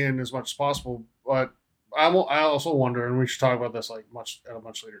in as much as possible. But I also wonder, and we should talk about this at a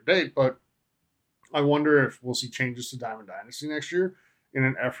much later date, but I wonder if we'll see changes to Diamond Dynasty next year in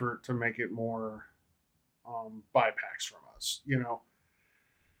an effort to make it more buy packs from us,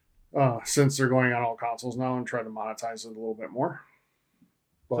 since they're going on all consoles now and try to monetize it a little bit more.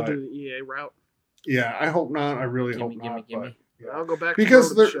 They'll But do the EA route. yeah, I hope not. I really Gimme, hope gimme, not. gimme. But, yeah. I'll go back Because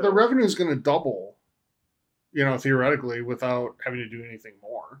to the revenue is going to double, theoretically, without having to do anything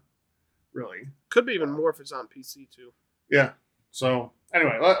more, really. could be even more if it's on PC too. Yeah. So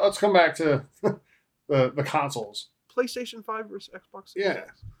anyway, let's come back to the consoles. PlayStation 5 versus Xbox Series Yeah.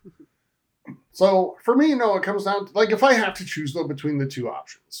 X. So for me, no, it comes down to, like, if I have to choose though between the two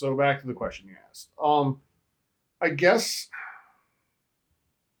options. So back to the question you asked. I guess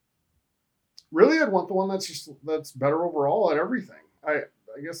really I'd want the one that's better overall at everything. I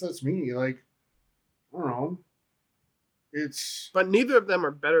guess that's me. Like, I don't know. But neither of them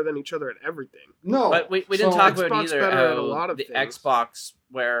are better than each other at everything. No. But we didn't So- talk about Xbox either better at a how lot of the things. Xbox,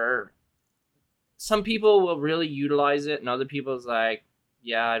 where some people will really utilize it, and other people's like,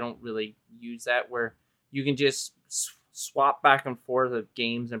 yeah, I don't really use that. Where you can just swap back and forth of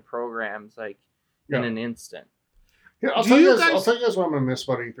games and programs in Yeah. an instant. Here, I'll Do tell you you guys. I'll guys- tell you guys what I'm going to miss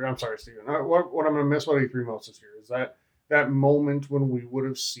about E3. I'm sorry, Steven. What I'm going to miss about E3 most this year is that moment when we would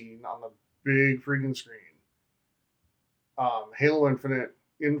have seen on the big freaking screen, Halo Infinite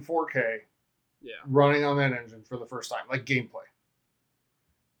in 4K, Yeah. running on that engine for the first time, like gameplay.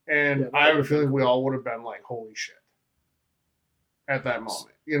 And Yeah, that I have a would've been feeling we cool. all would have been like, "Holy shit!" at that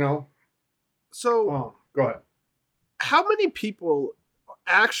moment. So, Go ahead. how many people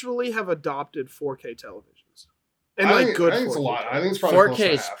actually have adopted 4K televisions? And I like think, good I think it's a 4K lot. I televisions? think it's probably 4K close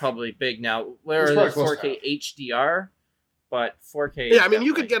is to half. probably big now. Where It's is probably close to 4K HDR? But 4K. Yeah, is I mean,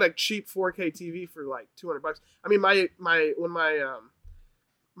 you could definitely- get a cheap 4K TV for like $200. I mean, when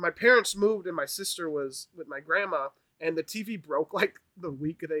my parents moved and my sister was with my grandma, and the TV broke like the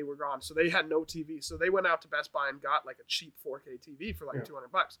week they were gone, so they had no TV. So they went out to Best Buy and got like a cheap 4K TV for like Yeah.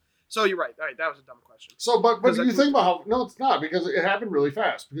 $200. So you're right. All right, that was a dumb question. So, but Because I you think- think about how no, it's not because it happened really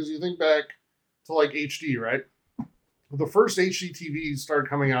fast. Because you think back to like HD, right? The first HD TVs started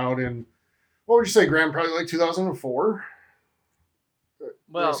coming out in what would you say, Graham? Probably like 2004.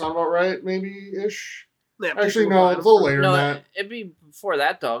 Well, That sound about right? Maybe ish. Yeah, Actually, people no, buy it's a them little for- later no, than that. it'd be before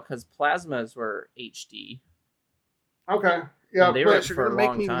that though, because plasmas were HD. Okay, yeah, They were- but Chris, you're for a gonna make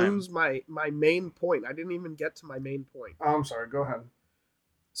long me time. lose my main point. I didn't even get to my main point. I'm sorry. Go ahead.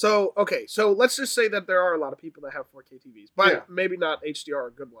 So okay, so let's just say that there are a lot of people that have 4K TVs, but Yeah. maybe not HDR or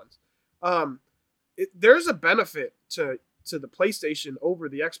good ones. There's a benefit to the PlayStation over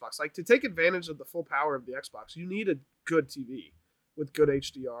the Xbox. Like to take advantage of the full power of the Xbox, you need a good TV with good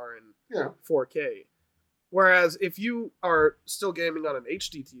HDR and Yeah. 4K. Whereas if you are still gaming on an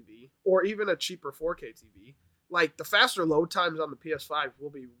HD TV or even a cheaper 4K TV, like the faster load times on the PS5 will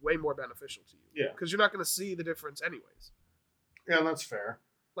be way more beneficial to you. Yeah. Because you're not going to see the difference anyways, Yeah, that's fair.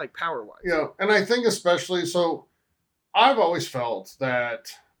 like power wise. Yeah, and I think especially so, I've always felt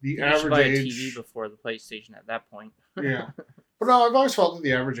that the You should average buy a age. TV before the PlayStation at that point. Yeah. But no, I've always felt that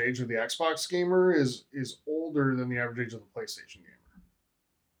the average age of the Xbox gamer is older than the average age of the PlayStation gamer.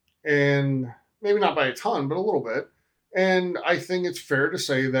 And maybe not by a ton, but a little bit. And I think it's fair to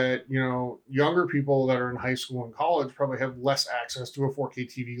say that, you know, younger people that are in high school and college probably have less access to a 4K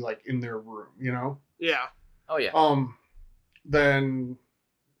TV like in their room, you know? Yeah. Oh yeah. Than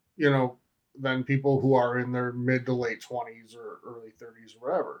you know, than people who are in their mid to late 20s or early 30s or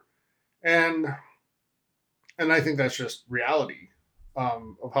whatever. And I think that's just reality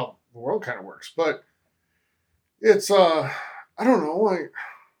of how the world kind of works. But it's I don't know,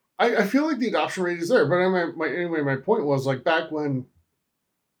 I feel like the adoption rate is there. But anyway, my point was like back when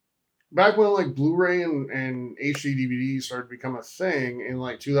like Blu-ray and HD DVD started to become a thing in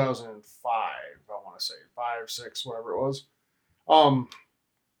like 2005, I want to say 5, 6, whatever it was.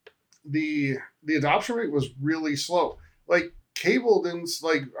 The adoption rate was really slow. Like cable didn't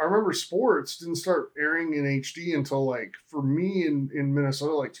like I remember sports didn't start airing in HD until like for me in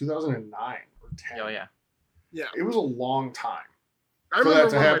Minnesota like 2009 or 10. Oh yeah. Yeah. It was a long time I for that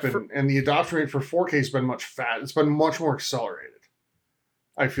to one of my happen, and the adoption rate for 4K has been much fast. It's been much more accelerated.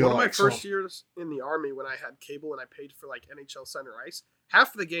 I feel One of my like first so, years in the Army when I had cable and I paid for like NHL Center Ice,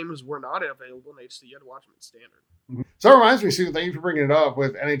 half of the games were not available in HD. You had to watch them in standard. So that reminds me, Steve, thank you for bringing it up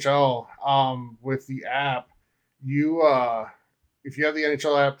with NHL. With the app, you if you have the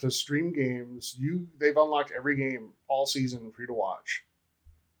NHL app to stream games, they've unlocked every game all season for you to watch,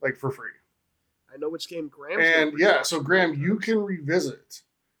 like for free. I know which game Graham's And gonna yeah, rewatch so for Graham, the you time. can revisit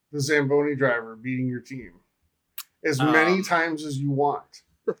the Zamboni driver beating your team as many times as you want.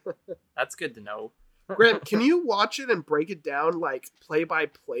 That's good to know. Graham, can you watch it and break it down like play by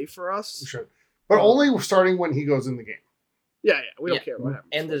play for us? You should, but only starting when he goes in the game. Yeah, we don't Yeah. care what happens.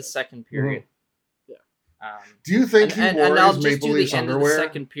 End of the second period. Yeah. Do you think and he wore I'll his just Maple do Leafs the end of underwear? the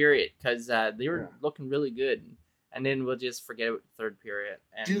second period because they were Yeah. looking really good, and then we'll just forget it with the third period.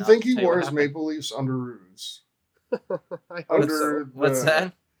 And Do you I'll think he tell you wore what his happened. Maple Leafs underoos? I hope Under so. What's the-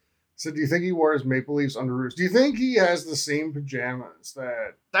 that? So do you think he wore his Maple Leafs underoos? Do you think he has the same pajamas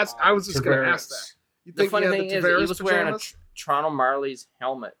that? That's I was just gonna ask that. Tavares? You The think funny he had thing the is, he Tavares was wearing a pajamas? Toronto Marlies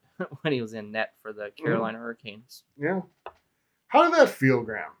helmet when he was in net for Mm-hmm. the Carolina Hurricanes. Yeah. How did that feel,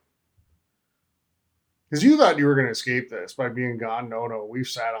 Graham? Because you thought you were going to escape this by being gone. No, we've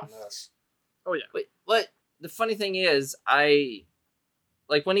sat on this. Oh yeah. Wait, what? The funny thing is, I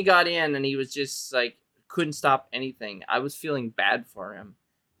like when he got in and he was just like couldn't stop anything. I was feeling bad for him,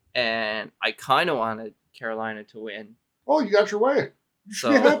 and I kind of wanted Carolina to win. Oh, you got your way. You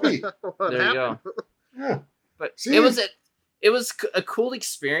should So- be happy. What There you go. happened? Yeah. But See? it was a cool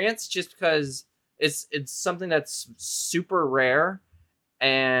experience just because it's something that's super rare,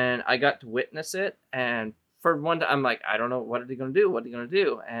 and I got to witness it. And for one time, I'm like, I don't know, what are they gonna do? What are they gonna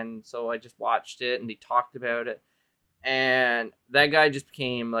do? And so I just watched it, and they talked about it, and that guy just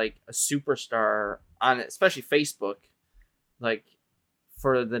became like a superstar on especially Facebook, like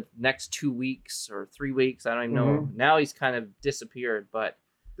for the next 2 weeks or 3 weeks. I don't even know. Mhm. Now he's kind of disappeared, but.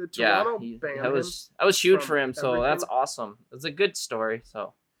 Did Yeah, Toronto ban that him? was huge from for him. So that's everything? awesome. It's a good story.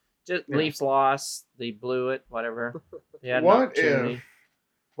 So, just Yeah. Leafs lost. They blew it. Whatever. They had an What opportunity.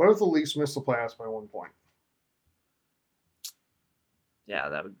 if the Leafs missed the playoffs by 1 point? Yeah,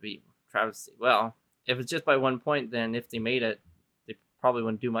 that would be travesty. Well, if it's just by 1 point, then if they made it, they probably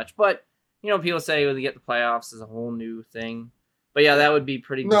wouldn't do much. But people say when they get the playoffs is a whole new thing. But yeah, that would be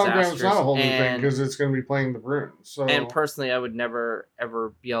pretty No, disastrous. Graham, it's not a whole new thing And- because it's going to be playing the Bruins. So And personally, I would never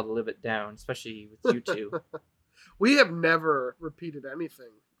ever be able to live it down, especially with you two. We have never repeated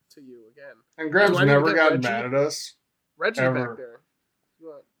anything to you again. and Graham's Do I need to never get gotten Reggie? mad at us. Reggie Ever. back there.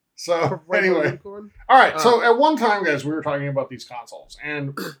 What? So Red anyway, Unicorn? all right. So at one time, guys, we were talking about these consoles,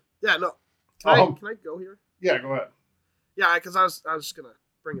 and Yeah, no. Can I go here? yeah, go ahead. Yeah, because I was just gonna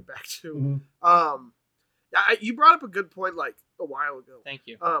bring it back to. Mhm. Yeah, you brought up a good point like a while ago. Thank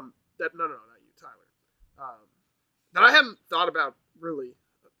you. That no, not you, Tyler. That I hadn't thought about really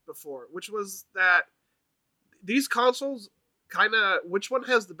before, which was that these consoles kind of which one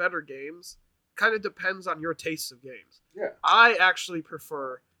has the better games kind of depends on your tastes of games. Yeah. I actually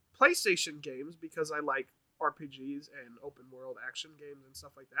prefer PlayStation games because I like RPGs and open world action games and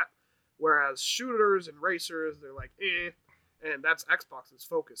stuff like that. Whereas shooters and racers, they're like, and that's Xbox's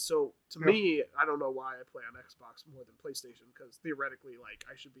focus. So to me, I don't know why I play on Xbox more than PlayStation, because theoretically, like,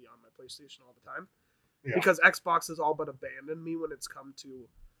 I should be on my PlayStation all the time. Yeah. Because Xbox has all but abandoned me when it's come to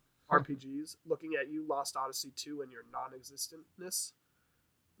RPGs. Looking at you, Lost Odyssey 2, and your non-existentness.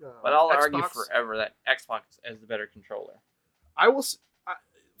 But I'll Xbox, argue forever that Xbox has the better controller. I will.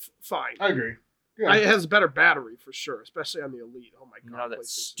 Fine. I agree. Yeah. It has better battery for sure, especially on the Elite. Oh my god! You know that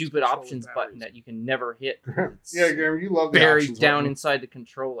PlayStation's stupid controller options batteries. button that you can never hit. It's Yeah, Graham, you love the buried options down button. inside the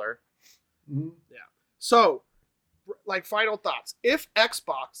controller. Mhm. So, like, final thoughts. If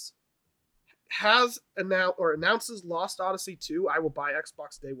Xbox has announces Lost Odyssey 2, I will buy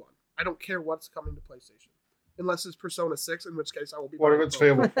Xbox day one. I don't care what's coming to PlayStation, unless it's Persona 6, in which case I will be. What if buying it's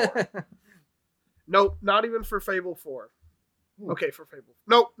both. Fable 4? Nope, not even for Fable 4. Hmm. Okay, for Fable.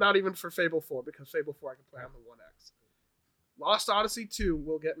 Nope, not even for Fable 4, because Fable 4 I can play on the One X. Lost Odyssey 2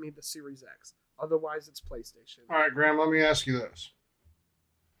 will get me the Series X. Otherwise, it's PlayStation. All right, Graham, let me ask you this.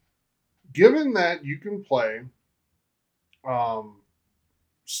 Given that you can play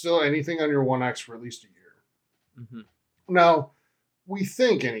still anything on your One X for at least a year. Mhm. Now, we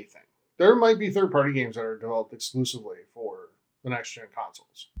think anything. There might be third-party games that are developed exclusively for the next-gen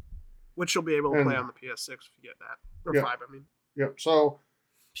consoles. Which you'll be able to And- play on the PS6 if you get that. Or Yeah. 5, I mean. Yep. So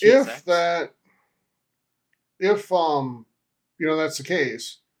PSX. if that's the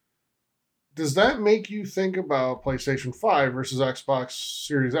case, does that make you think about PlayStation 5 versus Xbox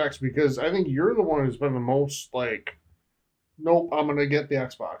Series X? Because I think you're the one who's been the most like, nope, I'm gonna get the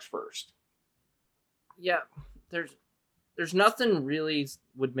Xbox first. Yeah, there's nothing really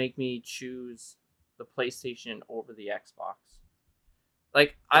would make me choose the PlayStation over the Xbox.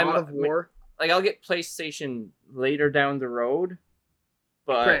 Like God of War. I'll get PlayStation later down the road,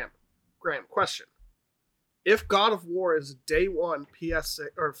 but Graham, question. If God of War is day one PS6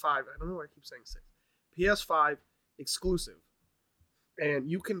 or 5, I don't know why I keep saying 6, PS5 exclusive, and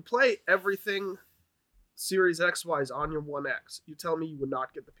you can play everything Series X wise on your One X, you tell me you would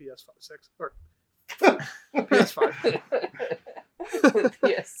not get the PS6 or PS5.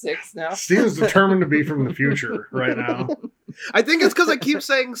 PS6 now. Steven's determined to be from the future right now. I think it's because I keep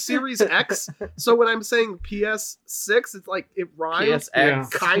saying Series X, so when I'm saying PS6, it's like it rhymes,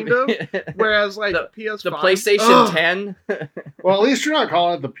 PSX. kind of. Whereas like The- PS5, The PlayStation Ugh. 10. Well, at least you're not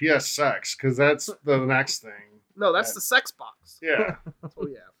calling it the PSX because that's the next thing. No, that's the sex box. Yeah. That's what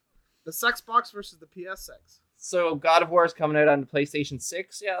we have. The sex box versus the PS6. So God of War is coming out on the PlayStation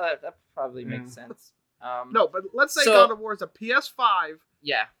 6. Yeah, that probably makes sense. No, but let's say So- God of War is a PS5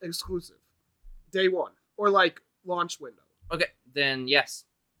 Yeah. exclusive, day one, or like launch window. Okay, then yes,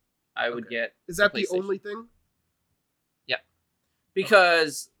 I would Okay. get. Is that the PlayStation. only thing?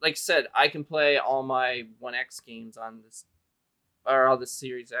 Because, like I said, I can play all my One X games on this, or all the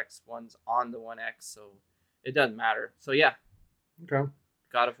Series X ones on the One X, so it doesn't matter. So yeah, Okay.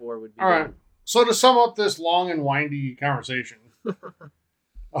 God of War would be. All right. So to sum up this long and windy conversation,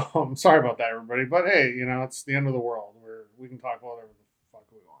 sorry about that, everybody. But hey, it's the end of the world where we can talk about whatever the fuck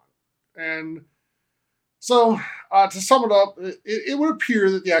we want. And so to sum it up, it would appear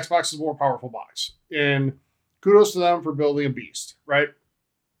that the Xbox is a more powerful box. And kudos to them for building a beast, right?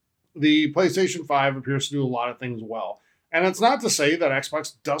 The PlayStation 5 appears to do a lot of things well. And it's not to say that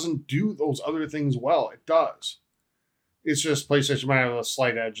Xbox doesn't do those other things well. It does. It's just PlayStation might have a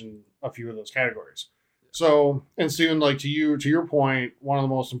slight edge in a few of those categories. So, and Steven, like to your point, one of the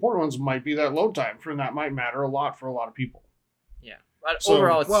most important ones might be that load time, and that might matter a lot for a lot of people. Yeah, but So-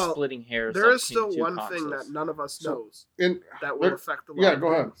 overall, it's Well, splitting hairs. There is between still the two one consoles. thing that none of us So- knows And that will there- affect the lot yeah, of go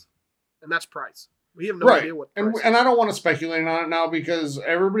ahead. things. And that's price. We have no right, idea what and price and is. I don't want to speculate on it now because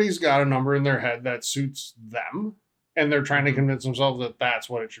everybody's got a number in their head that suits them, and they're trying to convince themselves that that's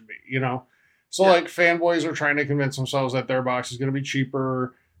what it should be. So Yeah. like fanboys are trying to convince themselves that their box is going to be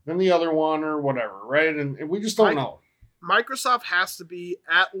cheaper than the other one or whatever, right? And we just don't Right. know. Microsoft has to be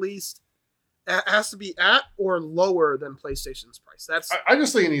at or lower than PlayStation's price. That's I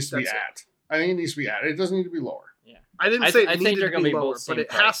just think it needs to be That's it. at. I think it needs to be at. It doesn't need to be lower. I didn't I say think it needed they're to gonna be be both lower, same but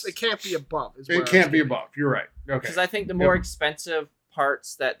price. it can't be above. Is where I It was can't be getting. above. You're right. Okay. Because I think the more Yep. expensive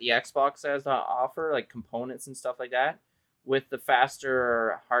parts that the Xbox has to offer, like components and stuff like that, with the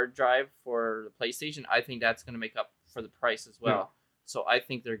faster hard drive for the PlayStation, I think that's going to make up for the price as well. Yeah. So I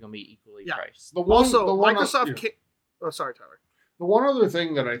think they're going to be equally priced. Microsoft. Oh, sorry, Tyler. The one other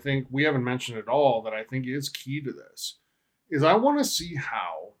thing that I think we haven't mentioned at all that I think is key to this is I want to see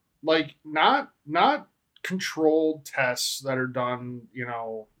how, like, not controlled tests that are done,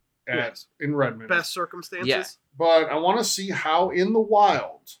 in Redmond. Best circumstances. Yeah. But I want to see how in the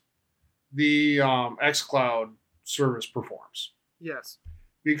wild the xCloud service performs. Yes.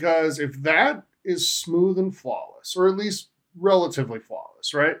 Because if that is smooth and flawless, or at least relatively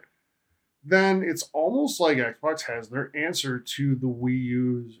flawless, right? Then it's almost like Xbox has their answer to the Wii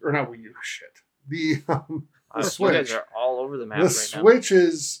U's, or not Wii U, the Switch. You guys are all over the map The right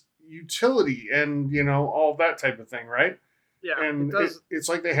Switch's utility and, all that type of thing, right? Yeah. And it's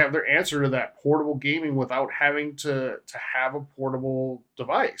like they have their answer to that portable gaming without having to have a portable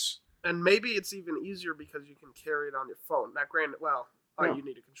device. And maybe it's even easier because you can carry it on your phone. Not granted, you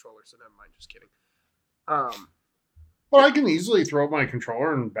need a controller, so never mind. Just kidding. But I can easily throw my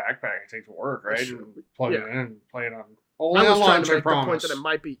controller in backpack and take to work, right? Sure. And plug it in and play it on. Only I was on trying launch, to I make the point promise. that it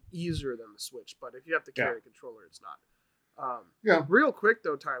might be easier than the Switch, but if you have to carry a controller, it's not. Yeah. Real quick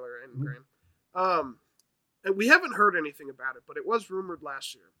though, Tyler and Graham, and we haven't heard anything about it, but it was rumored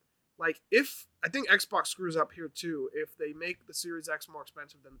last year. Like, if I think Xbox screws up here too, if they make the Series X more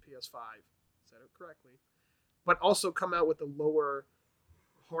expensive than the PS5, said it correctly, but also come out with a lower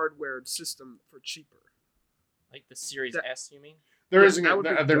hardware system for cheaper. Like the Series S, you mean? They're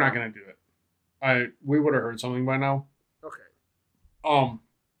not going to do it. We would have heard something by now. Okay.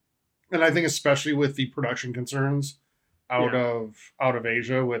 And I think especially with the production concerns out of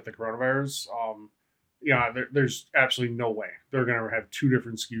Asia with the coronavirus, there's absolutely no way they're going to have two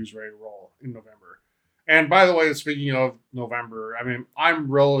different SKUs ready to roll in November. And by the way, speaking of November, I mean, I'm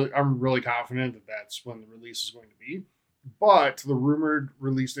really confident that that's when the release is going to be. But the rumored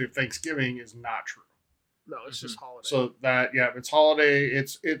release date of Thanksgiving is not true. No, it's just holiday. So it's holiday.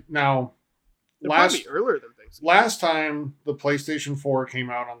 Now. It'll probably be earlier than Thanksgiving. Last time the PlayStation 4 came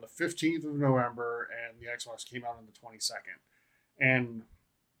out on the 15th of November and the Xbox came out on the 22nd. And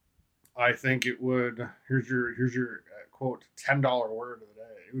I think it would, here's your quote, $10 word of the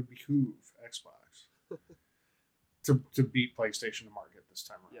day. It would behoove Xbox to beat PlayStation to market this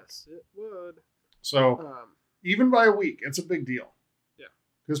time around. Yes, it would. So even by a week, it's a big deal. Yeah.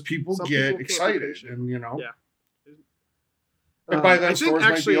 Because people Some get people excited and, Yeah. And by then I think stores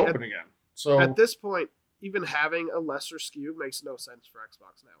might be open again. So at this point, even having a lesser SKU makes no sense for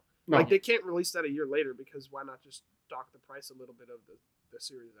Xbox now. no. Like, they can't release that a year later because why not just dock the price a little bit of the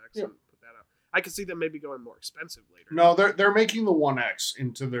Series X and put that up? I could see them maybe going more expensive later. No, they're making the One X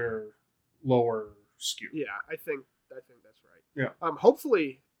into their lower SKU. Yeah, I think that's right. Yeah.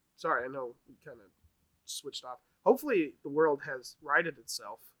 Hopefully, sorry, I know we kind of switched off. Hopefully, the world has righted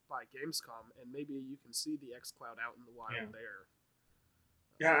itself by Gamescom, and maybe you can see the xCloud out in the wild there.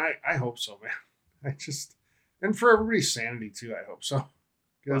 Yeah, I hope so, man. And for everybody's sanity too, I hope so.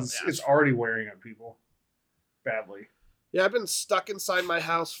 Because it's already wearing on people badly. Yeah, I've been stuck inside my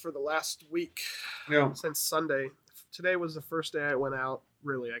house for the last week. Yeah. Since Sunday. Today was the first day I went out.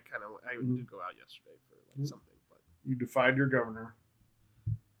 Really, I did go out yesterday for something. But You defied your governor.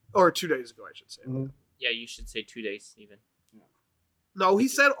 Or 2 days ago, I should say. Yeah, you should say 2 days even. No, he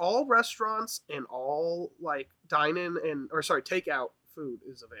said all restaurants and all dine-in takeout food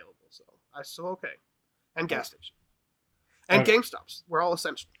is available. So I still okay, and gas station, and GameStops. We're all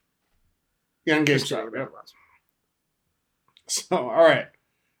essential. Yeah, and GameStop. Yep. So all right,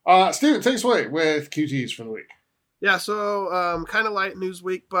 Steven, take us away with QTs for the week. Yeah, so kind of light news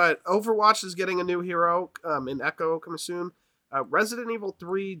week, but Overwatch is getting a new hero in Echo coming soon. Resident Evil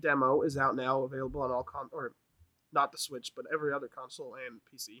 3 demo is out now, available on all or not the Switch, but every other console and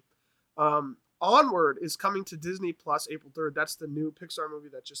PC. Onward is coming to Disney Plus April 3rd. That's the new Pixar movie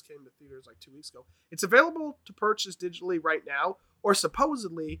that just came to theaters 2 weeks ago. It's available to purchase digitally right now, or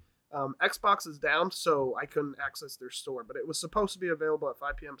supposedly Xbox is down, so I couldn't access their store, but it was supposed to be available at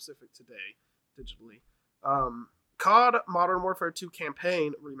 5 p.m. Pacific today, digitally. COD Modern Warfare 2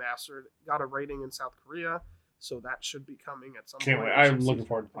 Campaign Remastered got a rating in South Korea, so that should be coming at some point. Can't wait. I'm looking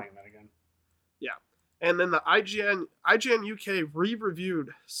forward to playing that again. Yeah. And then the IGN UK re-reviewed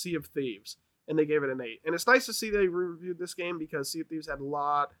Sea of Thieves, and they gave it an 8. And it's nice to see they re-reviewed this game because Sea of Thieves had a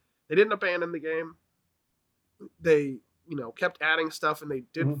lot. They didn't abandon the game. They, kept adding stuff, and they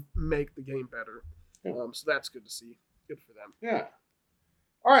did make the game better. Yeah. So that's good to see. Good for them. Yeah.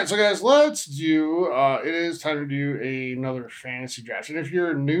 All right, so guys, let's do. It is time to do another fantasy draft. And if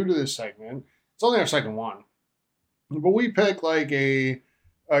you're new to this segment, it's only our second one. But we pick like a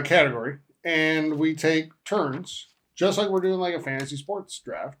category, and we take turns, just like we're doing like a fantasy sports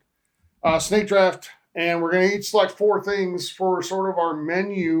draft, snake draft, and we're going to each select 4 things for sort of our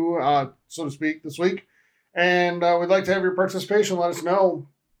menu, so to speak, this week. And we'd like to have your participation. Let us know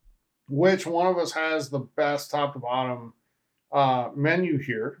which one of us has the best top to bottom menu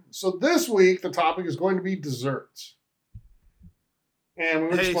here. So this week, the topic is going to be desserts. And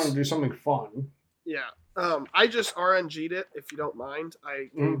we just want to do something fun. Yeah. I just RNG'd it, if you don't mind. I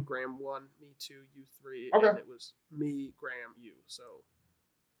gave Graham 1, me 2, you 3, Okay. and it was me, Graham, you. So.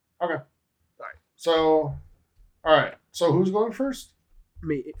 Okay. All right. So, all right. So who's going first?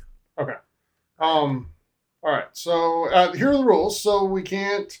 Me. Okay. All right. So here are the rules. So we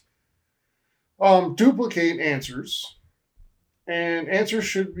can't duplicate answers, and answers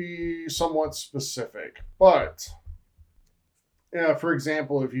should be somewhat specific. But for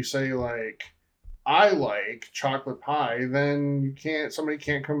example, if you say like, I like chocolate pie, then somebody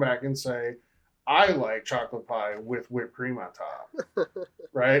can't come back and say, I like chocolate pie with whipped cream on top.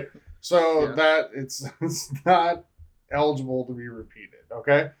 Right? So that it's not eligible to be repeated.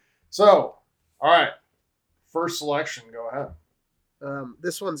 Okay. So, all right. First selection, go ahead.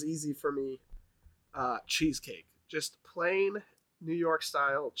 This one's easy for me. Cheesecake. Just plain New York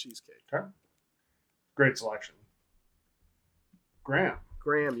style cheesecake. Okay. Great selection.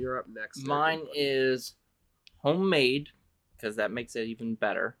 Graham, you're up next. Mine is homemade, because that makes it even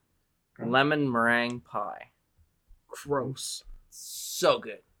better. Okay. Lemon meringue pie. Gross. So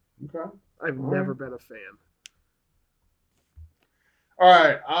good. Okay. I've never been a fan. All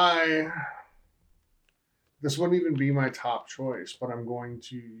right. This wouldn't even be my top choice, but I'm going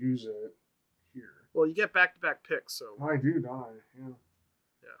to use it here. Well, you get back-to-back picks, so. I do, don't I? Yeah.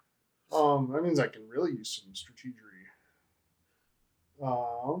 Yeah. That means I can really use some strategery.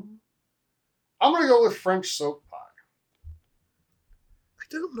 I'm going to go with French soap pie. I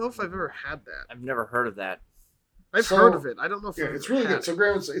don't know if I've ever had that. I've never heard of that. I've heard of it. I don't know if I've it's ever really had good. So,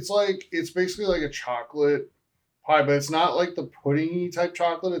 Graham, it's basically like a chocolate pie, but it's not like the puddingy type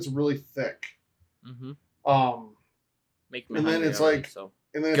chocolate. It's really thick. Mm-hmm. Make me And then hungry it's already, like- so.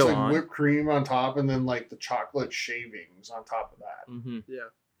 And then it's Go like on. whipped cream on top, and then like the chocolate shavings on top of that. Mm-hmm. Yeah.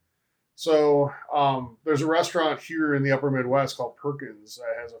 So there's a restaurant here in the upper Midwest called Perkins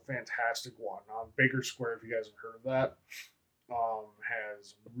that has a fantastic one on Baker Square, if you guys have heard of that.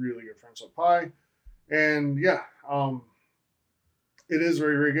 Has really good French soap pie. And yeah, it is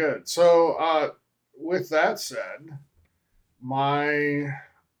very, very good. So with that said, my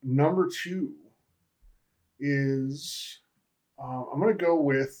number 2 is I'm going to go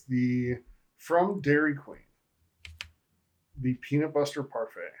with from Dairy Queen, the Peanut Butter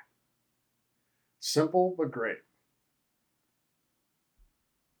Parfait. Simple but great.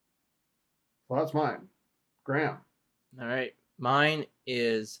 So that's mine. Graham. All right. Mine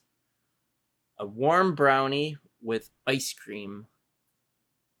is a warm brownie with ice cream.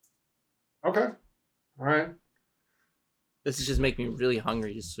 Okay. All right. This is just making me really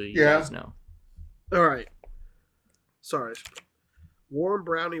hungry, just so you Yeah. guys know. All right. Sorry. Warm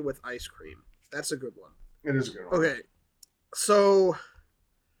brownie with ice cream. That's a good one. It is a good one. Okay. So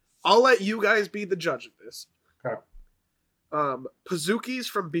I'll let you guys be the judge of this. Okay. Pazookies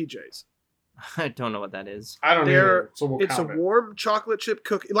from BJ's. I don't know what that is. I don't They're- either, so we'll It's a count it. warm chocolate chip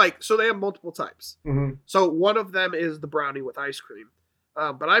cookie. So they have multiple types. Mhm. So one of them is the brownie with ice cream.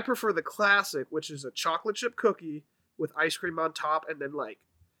 But I prefer the classic, which is a chocolate chip cookie with ice cream on top and then like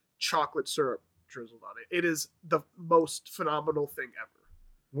chocolate syrup drizzled on it. It is the most phenomenal thing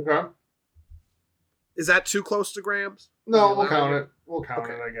ever. Okay. Is that too close to Graham's? No, Are we we'll count allowed it. We'll count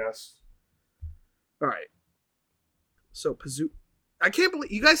Okay. it, I guess. All right. So I can't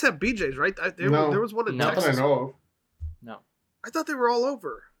believe you guys have BJ's, right? No. There was one in No. Not that I Texas. know of. No. I thought they were all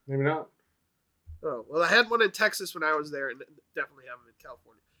over. Maybe not. Oh, well, I had one in Texas when I was there, and definitely have them in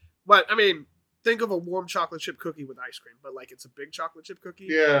California. But I mean, think of a warm chocolate chip cookie with ice cream, but like it's a big chocolate chip cookie.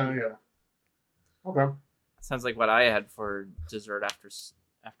 Yeah. Okay. Sounds like what I had for dessert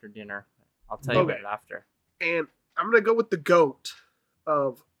after dinner. I'll tell you Okay. about it after. And I'm gonna go with the GOAT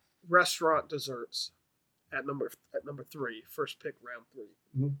of restaurant desserts at number 3, first pick, round 3.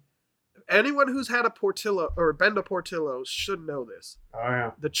 Mhm. Anyone who's had a Portillo or been to Portillo's should know this. Oh,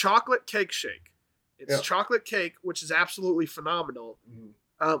 yeah. The chocolate cake shake. It's Yep. chocolate cake, which is absolutely phenomenal,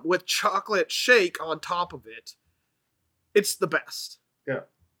 Mhm. with chocolate shake on top of it. It's the best.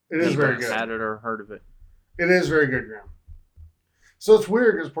 It is very Never good. had it or heard of it. It is very good, Graham. So it's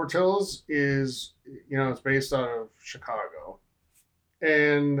weird because Portillo's is, it's based out of Chicago,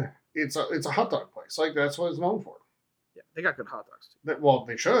 and it's a hot dog place. Like that's what it's known for. Yeah, they got good hot dogs too. Well,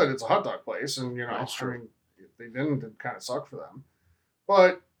 they should. It's a hot dog place, and That's true. I mean, they didn't, it kind of sucked for them.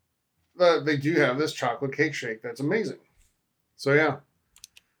 But they do have this chocolate cake shake that's amazing. So yeah,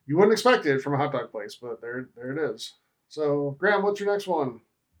 you wouldn't expect it from a hot dog place, but there it is. So Graham, what's your next one?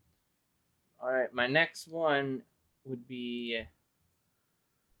 All right, my next one would be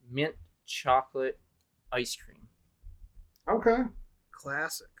mint chocolate ice cream. Okay,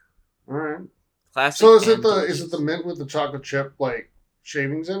 Classic. all right. Classic. So is and it the mint with the chocolate chip like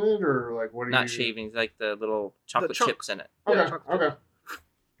shavings in it, or like what? not shavings, like the little chocolate chunk. chips in it. Okay, Yeah, chocolate okay,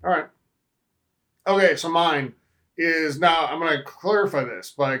 all right. Okay, so mine is now. I'm going to clarify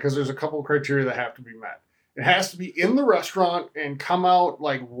this because there's a couple criteria that have to be met. It has to be in the restaurant and come out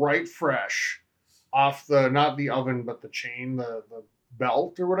like right fresh off the, not the oven, but the chain, the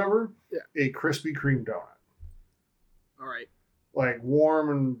belt or whatever. Yeah. A Krispy Kreme donut. All right. Like warm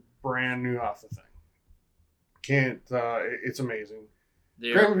and brand new off the thing. It's amazing.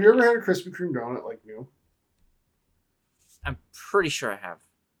 Graham, have you ever had a Krispy Kreme donut like new? I'm pretty sure I have.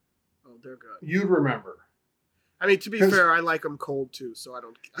 Oh, they're good. You'd remember. I mean, to be fair, I like them cold too, so I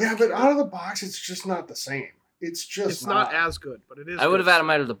don't. Yeah, but out of the box, it's just not the same. It's just it's not as good, but it is. I would have good. had them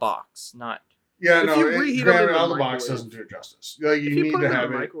out of the box, not. Yeah, If no, you reheat them granted, in the out of the box microwave- doesn't do it justice. Like, If you need put to them have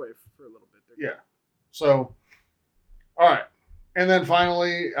in the it. microwave for a little bit. They're Yeah. good. So, all right, and then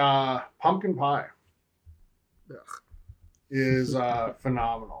finally, pumpkin pie Ugh. is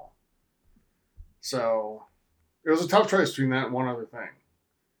phenomenal. So, it was a tough choice between that and one other thing.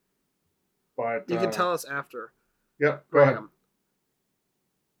 But You can tell us after. Yep, go ahead.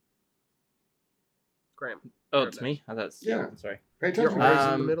 Graham. Oh, it's me. I thought it's Yeah. I'm sorry. Pay You're attention, always guys.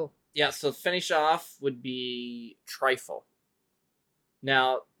 in Um, the middle. Yeah, so finish off would be trifle.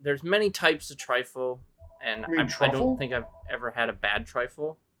 Now, there's many types of trifle, and You mean I truffle? don't think I've ever had a bad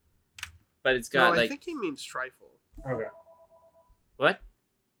trifle. But it's No, got I like think he means trifle. Okay. what?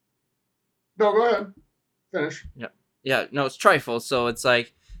 No, go ahead. Finish. Yeah, no, it's trifle. So it's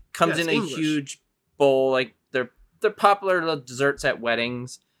like comes Yeah, in it's a English. huge bowl. Like they're popular little desserts at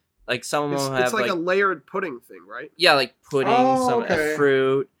weddings. Like some of them have It's like a layered pudding thing, right? yeah, like pudding, Oh, some okay.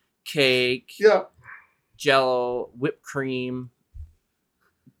 fruit, cake, Yeah. Jello, whipped cream.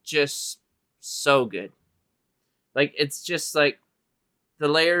 Just so good. Like it's just like the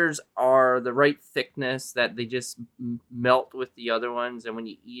layers are the right thickness that they just melt with the other ones, and when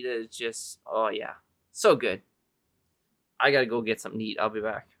you eat it, it's just oh yeah, so good. I gotta go get something to eat. I'll be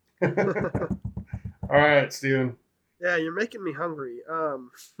back. All right, Steven. Yeah, you're making me hungry.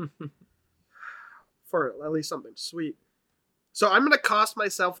 For at least something sweet. So I'm gonna cost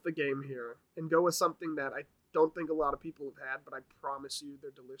myself the game here and go with something that I don't think a lot of people have had, but I promise you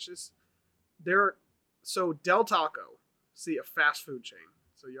they're delicious. So Del Taco, see, a fast food chain,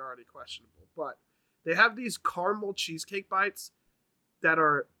 so you're already questionable, but they have these caramel cheesecake bites that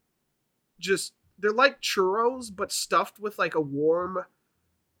are just, they're like churros, but stuffed with like a warm,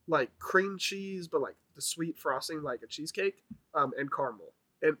 like cream cheese, but like the sweet frosting, like a cheesecake, and caramel.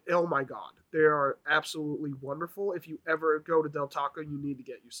 And oh my god, they are absolutely wonderful. If you ever go to Del Taco, you need to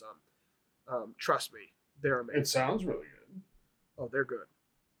get you some. Trust me, they're amazing. It sounds really good. Oh, they're good.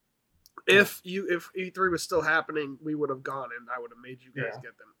 If E3 was still happening, we would have gone and I would have made you guys Yeah.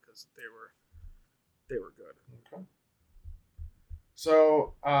 get them because they were good. Okay.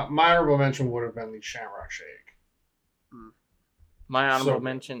 So my honorable mention would have been the Shamrock Shake. My honorable So-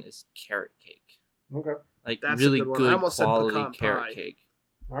 mention is carrot cake. Okay. Like That's a really good one. I good almost said quality pecan carrot pie. cake.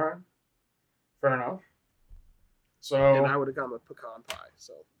 All right. Fair enough. So And I would have gone with pecan pie.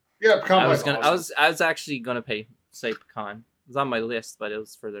 So yeah, pecan I was pie's gonna. awesome. I was actually gonna say pecan. It was on my list, but it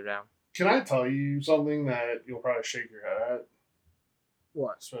was further down. Can I tell you something that you'll probably shake your head at,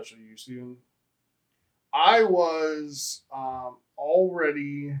 what? especially you, Steven? I was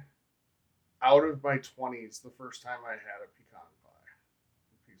already out of my 20s the first time I had a pecan pie.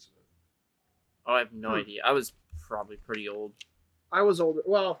 A piece of it. Oh, I have no idea. I was probably pretty old. I was older.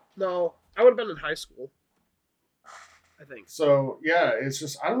 Well, no, I would have been in high school. I think. So yeah, it's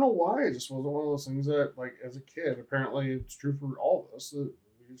just I don't know why it just wasn't one of those things that like as a kid. Apparently, it's true for all of us that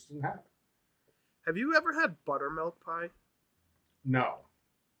we just didn't have it. Have you ever had buttermilk pie? No.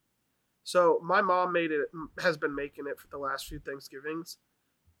 So my mom has been making it for the last few Thanksgivings.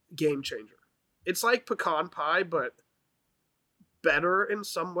 Game changer. It's like pecan pie, but better in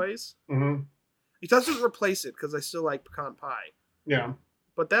some ways. Mm-hmm. It doesn't replace it because I still like pecan pie. Yeah.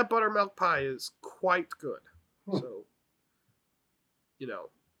 But that buttermilk pie is quite good. Hmm. So,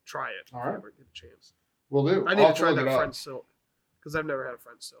 try it if All you right. ever get a chance. We'll do. I need I'll to try look that it up. French silk because i've never had a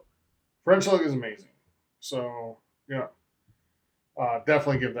French silk. French silk is amazing. So yeah,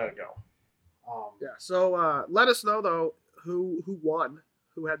 definitely give that a go. Yeah. So let us know though who won,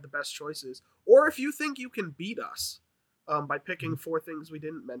 who had the best choices, or if you think you can beat us by picking 4 things we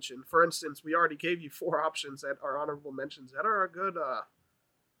didn't mention. For instance, we already gave you 4 options that are honorable mentions that are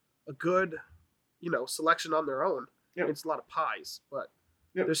a good selection on their own. Yep. It's a lot of pies, but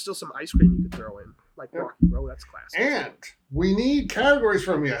Yep. there's still some ice cream you could throw in, like Yep. Rocky Road. That's classic. And we need categories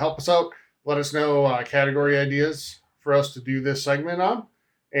from you. Help us out. Let us know category ideas for us to do this segment on.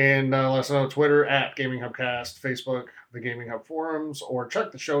 And let us know on Twitter at Gaming Hubcast, Facebook, the Gaming Hub forums, or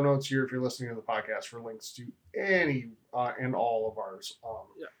check the show notes here if you're listening to the podcast for links to any and all of ours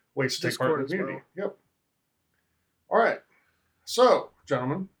ways to take part in the Discord as community. Yep. All right. So,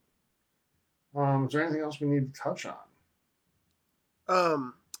 gentlemen, is there anything else we need to touch on?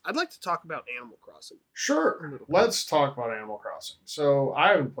 I'd like to talk about Animal Crossing. A Sure. little bit. Let's talk about Animal Crossing. So, I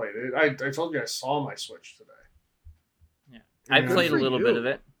haven't played it. I told you I saw my Switch today. I Yeah. played a for little you. bit of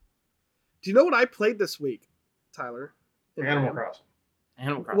it. Do you know what I played this week, Tyler? in Animal RAM? Crossing.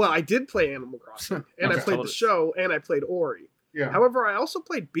 Animal Crossing. Well, I did play Animal Crossing, and I Okay. played Told the us. show, and I played Ori. Yeah. However, I also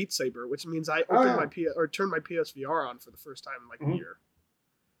played Beat Saber, which means I Oh, opened yeah. turned my PSVR on for the first time in like Mhm. a year.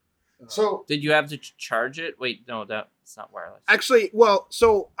 So, Did you have to charge it? Wait, no, that's not wireless. Actually, well,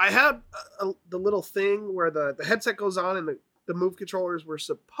 so I had the little thing where the headset goes on and the Move controllers were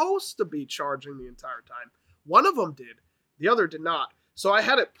supposed to be charging the entire time. One of them did, the other did not. So I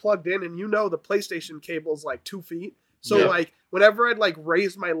had it plugged in, and the PlayStation cable is like 2 feet. So Yeah. like whenever I'd like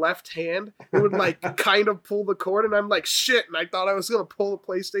raise my left hand, it would like kind of pull the cord, and I'm like shit. And I thought I was gonna pull the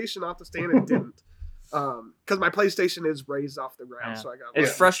PlayStation off the stand, and it didn't. Because my PlayStation is raised off the ground, Yeah. so I got It's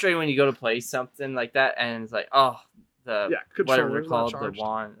Yeah. frustrating when you go to play something like that and it's like, oh, the whatever they're controllers not called, the charged.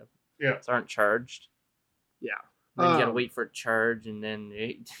 wand, Yeah. aren't charged. Yeah. Then you gotta Um, wait for it to charge, and then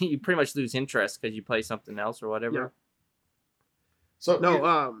you pretty much lose interest because you play something else or whatever.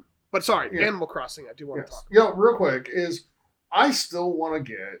 No, but sorry, Yeah. Animal Crossing. I do want to yes. talk. Real quick is I still want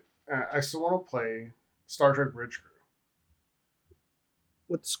to play Star Trek Bridge Crew.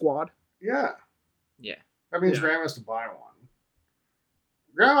 With the squad. Yeah. Yeah. That means Yeah. Graham has to buy one.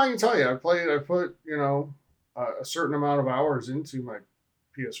 Graham, I can tell you, I put, a certain amount of hours into my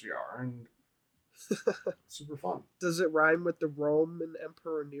PSVR, and it's super fun. Does it rhyme with the Roman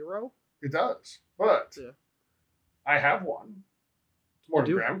Emperor Nero? It does. But Yeah. I have one. It's more You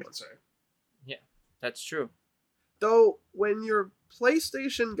than do Graham have can say. That's true. Though, when your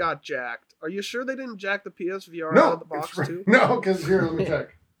PlayStation got jacked, are you sure they didn't jack the PSVR No, out of the box it's- too? No, because here, let me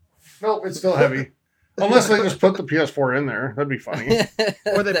check. Nope, it's still heavy. Unless they just put the PS4 in there. That'd be funny.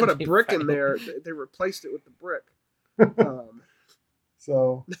 Or they put a That'd be brick in funny. there. They replaced it with the brick.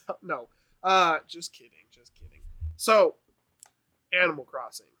 So, No. Just kidding. So, Animal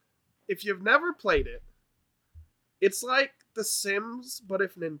Crossing. If you've never played it, it's like The Sims, but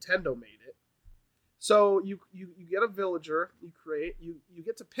if Nintendo made it. So you get a villager, you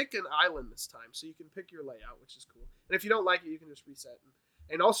get to pick an island this time, so you can pick your layout, which is cool. And if you don't like it, you can just reset.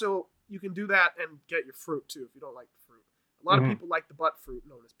 And also, you can do that and get your fruit too if you don't like the fruit. A lot Mhm. of people like the butt fruit,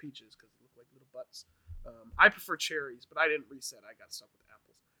 known as peaches, because they look like little butts. I prefer cherries, but I didn't reset. I got stuck with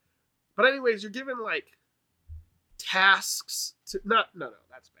apples. But anyways, you're given like tasks to no,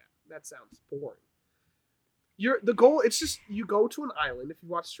 that's bad. That sounds boring. The goal, it's just you go to an island. If you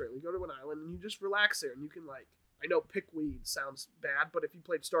watch the trailer, you go to an island and you just relax there, and you can like, I know pick weeds sounds bad, but if you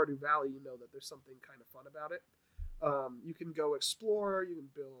played Stardew Valley, you know that there's something kind of fun about it. You can go explore, you can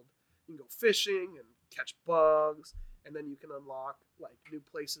go fishing and catch bugs, and then you can unlock like new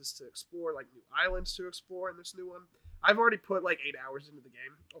places to explore, like new islands to explore in this new one. I've already put like 8 hours into the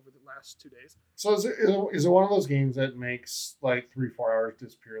game over the last 2 days. so is it one of those games that makes like 3-4 hours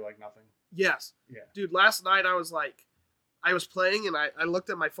disappear like nothing? Yes. Yeah. Dude, last night I was playing and I looked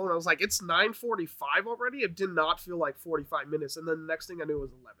at my phone. I was like, it's 9:45 already. It did not feel like 45 minutes. And then the next thing I knew it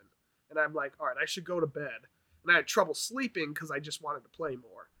was 11. And I'm like, all right, I should go to bed. And I had trouble sleeping because I just wanted to play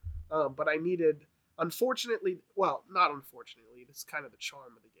more. But I needed, unfortunately, well, not unfortunately, it's kind of the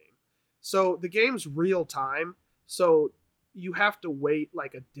charm of the game. So the game's real time. So you have to wait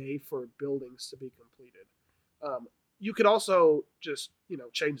like a day for buildings to be completed. You could also just,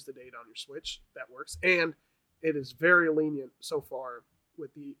 change the date on your Switch. That works. And it is very lenient so far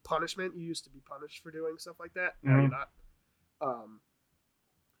with the punishment. You used to be punished for doing stuff like that. Now you're not.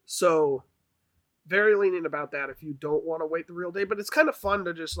 So very lenient about that if you don't want to wait the real day. But it's kind of fun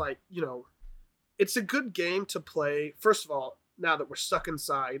to just like, it's a good game to play. First of all, now that we're stuck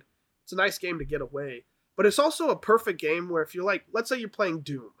inside, it's a nice game to get away. But it's also a perfect game where if you're like, let's say you're playing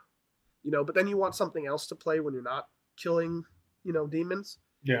Doom, but then you want something else to play when you're not killing, demons.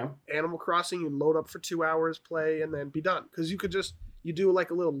 Yeah. Animal Crossing, you load up for 2 hours, play, and then be done. Because you do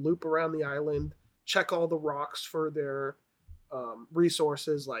like a little loop around the island, check all the rocks for their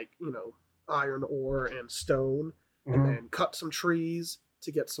resources like, iron ore and stone, and Mhm. then cut some trees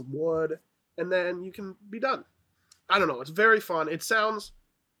to get some wood, and then you can be done. I don't know. It's very fun. It sounds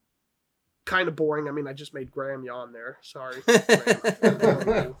kind of boring. I mean, I just made Graham yawn there. Sorry,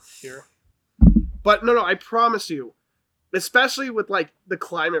 Graham. Here. But no, I promise you, especially with like the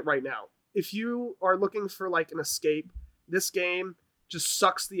climate right now, if you are looking for like an escape, this game just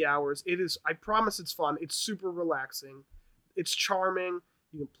sucks the hours. It is, I promise it's fun. It's super relaxing. It's charming.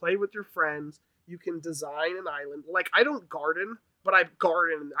 You can play with your friends. You can design an island. Like, I don't garden, but I've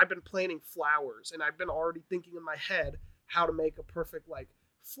gardened. I've been planting flowers, and I've been already thinking in my head how to make a perfect like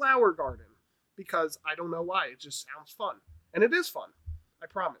flower garden, because I don't know why. It just sounds fun. And it is fun. I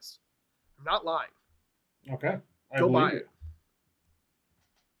promise. I'm not lying. Okay. I Go buy believe it.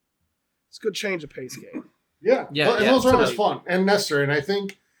 It's a good change of pace game. Yeah. Yeah, And yeah, those are always totally. fun and necessary. And I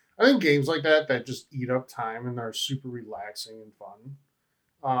think games like that just eat up time and are super relaxing and fun.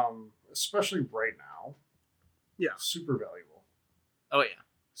 Especially right now. Yeah. Super valuable. Oh yeah.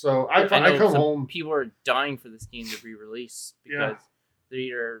 So I know come some home. People are dying for this game to re-release because they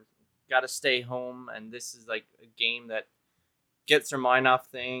either got to stay home, and this is like a game that gets their mind off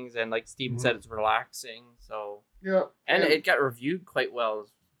things, and like Steven Mhm. said, it's relaxing. So Yeah. and it got reviewed quite well.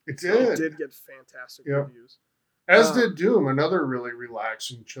 It It did. did get fantastic Yep. reviews. As did Doom, another really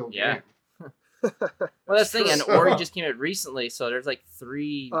relaxing, chill Yeah. game. Well, that's the thing, and true. Ori just came out recently, so there's like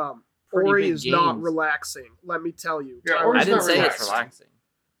 3 pretty Ori big is not games. relaxing. Let me tell you. Yeah, Tyler, Ori's I didn't not say relaxed. it's relaxing.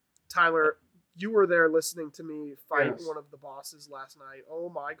 Tyler, you were there listening to me fight Yes. one of the bosses last night. Oh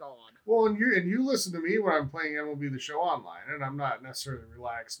my god. Well, and you listen to me when I'm playing MLB The Show online, and I'm not necessarily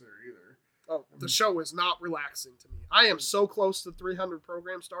relaxed there either. Oh, the show is not relaxing to me. I am so close to 300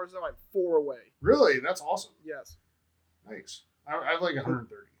 program stars, though. I'm 4 away. Really, that's awesome. Yes. Nice. I have like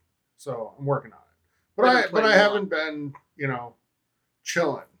 130, so I'm working on it. We're But gonna I play more. haven't been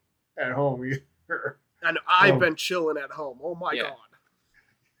chilling at home either. And I've Oh. been chilling at home. Oh my Yeah. god.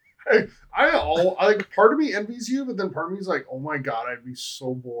 I like part of me envies you, but then part of me is like, oh my god, I'd be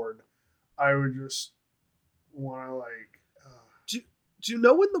so bored. I would just want to like. Do you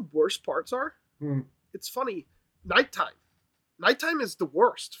know when the worst parts are? Hmm. It's funny. Nighttime. Nighttime is the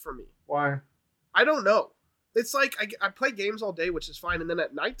worst for me. Why? I don't know. It's like I play games all day, which is fine, and then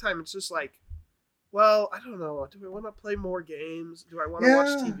at nighttime it's just like, well, I don't know. Do I want to play more games? Do I want to watch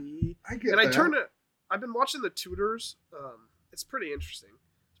Yeah, TV? I get And I that. turn it. I've been watching The Tudors. It's pretty interesting,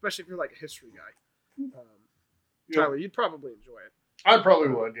 especially if you're like a history guy. Yeah. Tyler, you'd probably enjoy it. I probably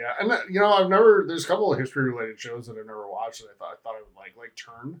would, yeah. And I've never. There's a couple of history related shows that I've never watched that I thought I would like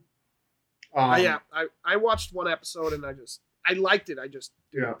Turn. Yeah, I watched one episode and I liked it. I just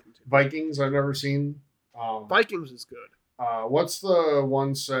didn't Yeah. continue. Vikings I've never seen. Vikings is good. What's the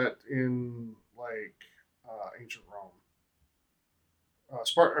one set in like ancient Rome?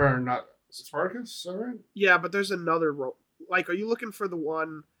 Spartacus, is that right? Yeah, but there's another like, are you looking for the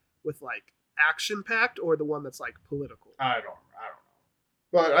one with like action packed or the one that's like political? I don't know.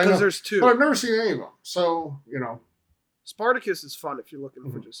 But I know, Because there's two. but I've never seen any of them. So Spartacus is fun if you're looking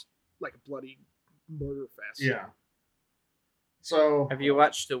for Mhm. just like a bloody murder fest. yeah. So Have you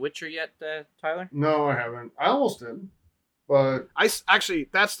watched The Witcher yet, Tyler? No, I haven't. I almost did, but Actually,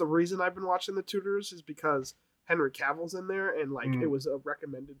 that's the reason I've been watching The Tudors, is because Henry Cavill's in there and like Mm. it was a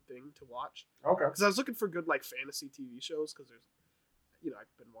recommended thing to watch. okay. Because I was looking for good like fantasy TV shows, because there's,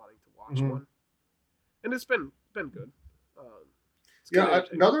 I've been wanting to watch Mhm. one, and it's been good. It's Yeah, kinda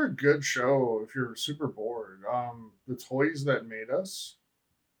entertaining. another good show if you're super bored. The Toys That Made Us.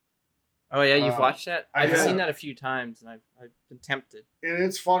 Oh yeah, you've Uh, watched that? I I've have. seen that a few times, and I've been tempted. And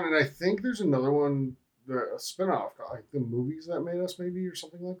it's fun, and I think there's another one, a spinoff, like The Movies That Made Us, maybe, or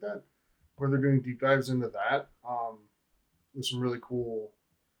something like that, where they're doing deep dives into that. With some really cool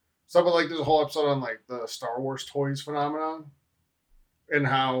stuff. But like, there's a whole episode on like the Star Wars toys phenomenon, and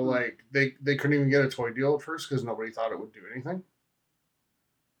how like they couldn't even get a toy deal at first because nobody thought it would do anything.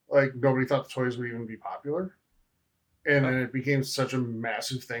 Like nobody thought the toys would even be popular. And then it became such a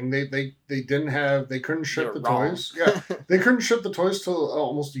massive thing. They couldn't ship You're the wrong. toys. Yeah, they couldn't ship the toys till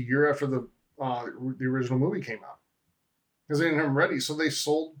almost a year after the original movie came out because they didn't have them ready. So they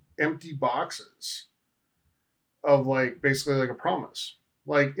sold empty boxes of like basically like a promise.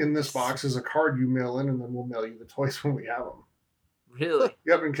 Like in this box is a card you mail in, and then we'll mail you the toys when we have them. Really?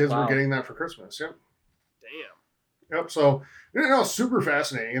 Yep, and kids Wow. were getting that for Christmas. Yep. Damn. Yep. So super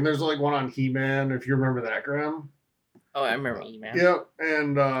fascinating. And there's like one on He-Man, if you remember that, Graham. Oh, I remember E-Man. Yep,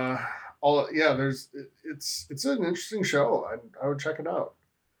 and it's an interesting show. I would check it out.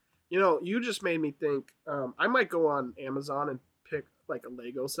 You just made me think. I might go on Amazon and pick like a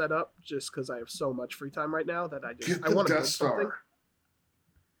Lego setup just because I have so much free time right now that I Get I the want to Death build something. Star.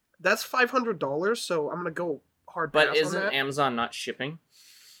 That's $500, so I'm gonna go hard. But pass on isn't that. Amazon not shipping?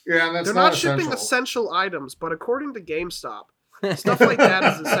 Yeah, and that's They're not not shipping essential. essential items, but according to GameStop, stuff like that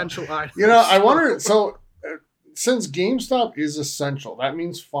is essential items. You know, I wonder. So, since GameStop is essential, that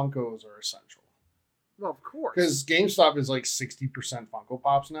means Funkos are essential. Well, of course. Because GameStop is like 60% Funko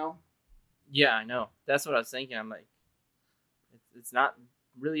Pops now. Yeah, I know. That's what I was thinking. I'm like, it's not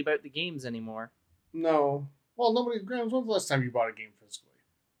really about the games anymore. No. Well, nobody. Grams, when's the last time you bought a game physically?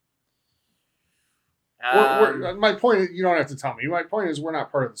 My point is, you don't have to tell me. My point is, we're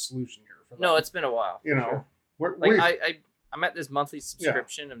not part of the solution here. For no, that. it's been a while. You know, sure. we're I'm at this monthly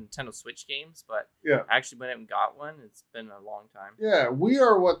subscription of Nintendo Switch games, but Yeah. I actually went out and got one. It's been a long time. yeah, we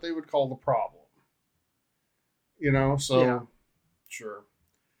are what they would call the problem. You know, so Yeah. sure.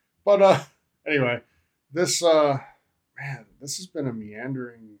 But anyway, this man, this has been a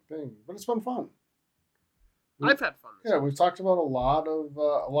meandering thing, but it's been fun. I've had fun. Yeah, we've talked about a lot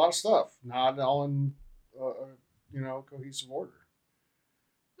of stuff, not all in cohesive order.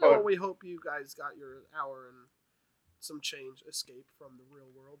 Well, But we hope you guys got your hour and some change escape from the real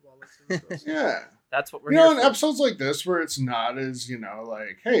world while listening to us. yeah, That's what we're you know, here in for. episodes like this where it's not as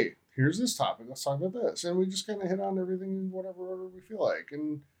like, hey, here's this topic, let's talk about this, and we just kind of hit on everything in whatever order we feel like,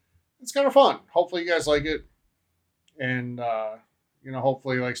 and it's kind of fun. Hopefully, you guys like it, and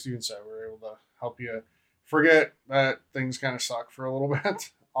hopefully, like Steven said, we're able to help you forget that things kind of suck for a little bit.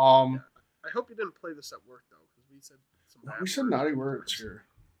 I hope you didn't play this at work though, because we said some bad We said words. naughty words here.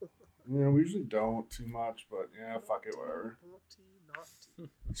 Yeah, we usually don't too much, but yeah, fuck it, whatever. Naughty.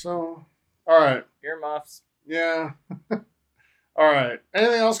 So, all right, Earmuffs. yeah, all right.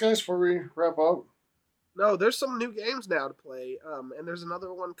 Anything else, guys, before we wrap up? No, there's some new games now to play, and there's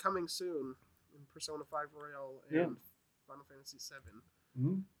another one coming soon in Persona 5 Royal and Yeah. Final Fantasy 7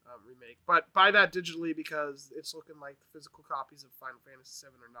 Mm-hmm. remake. But buy that digitally because it's looking like the physical copies of Final Fantasy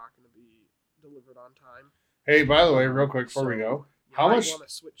 7 are not going to be delivered on time. Hey, by the way, real quick before we go, You How might much- wanna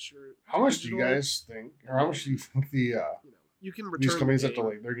switch your how much do you digital, guys think, or how much do you think you can return these companies the that game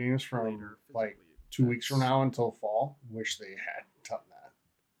delayed their games from later like physically. 2 weeks from now until fall wish they had done that?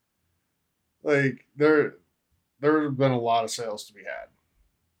 Like there have been a lot of sales to be had.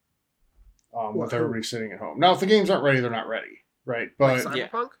 With Well, everybody sitting at home. Now, if the games aren't ready, they're not ready, right? But Like Yeah.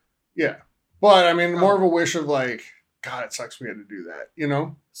 Cyberpunk? yeah, but I mean, more of a wish of like, God, it sucks we had to do that,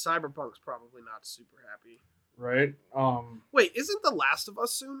 Cyberpunk's probably not super happy. right? Wait, isn't The Last of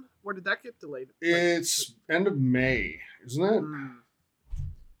Us soon? Or did that get delayed? It's end of May, isn't it?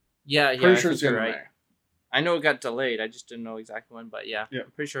 Yeah, Pretty I sure think it's the end you're of right. May. I know it got delayed. I just didn't know exactly when, but yeah. Yeah.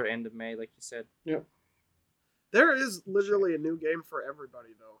 I'm pretty sure end of May, like you said. There is literally a new game for everybody,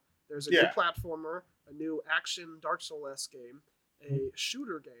 though. There's a Yeah. new platformer, a new action Dark Souls game, a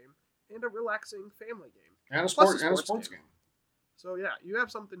shooter game, and a relaxing family game. And a Plus sports game. So yeah, you have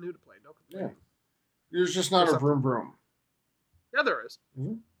something new to play. No complaining. There's just not There's a vroom vroom. Yeah, there is.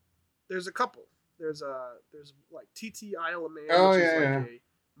 Mhm. There's a couple. There's like TT Isle of Man, Oh, which yeah, is like a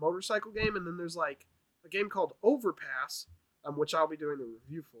motorcycle game, and then there's like a game called Overpass, which I'll be doing the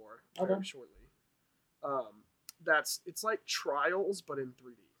review for very Okay. shortly. It's like Trials but in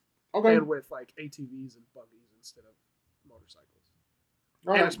 3D. Okay. And with like ATVs and buggies instead of motorcycles.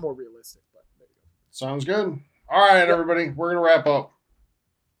 All And right. it's more realistic, but there you go. Sounds good. All right, everybody. We're going to wrap up.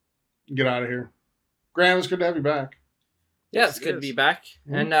 Get out of here. Graham, it's good to have you back. Yeah, Yes, it's it good to is. be back.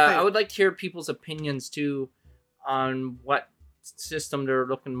 Mhm. And Hey. I would like to hear people's opinions too on what system they're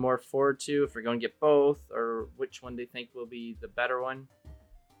looking more forward to, if we're going to get both, or which one they think will be the better one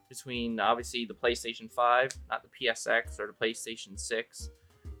between obviously the PlayStation 5, not the PSX or the PlayStation 6,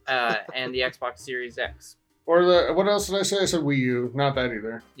 and the Xbox Series X. Or what else did I say? I said Wii U. Not that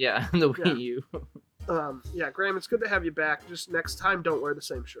either. Yeah, the Yeah. Wii U. Yeah, Graham, it's good to have you back. Just next time, don't wear the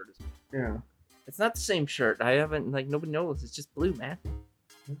same shirt as me. Yeah. It's not the same shirt. I haven't, nobody knows. It's just blue, man.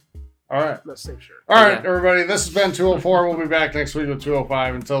 All right. No, same shirt. All right, Yeah. everybody. This has been 204. We'll be back next week with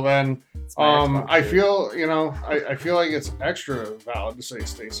 205. Until then, It's my Xbox I shirt. feel, I feel like it's extra valid to say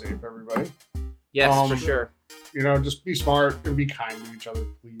stay safe, everybody. Yes, for um, sure. Just be smart and be kind to each other,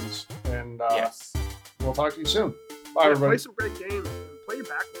 please. And Yes. we'll talk to you soon. Bye, Yeah, everybody. play some great games and play your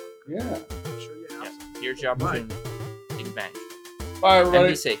backlog. Yeah. Make sure you have Yeah. some. Here's your Bye. opportunity. Take advantage. Bye, And everybody.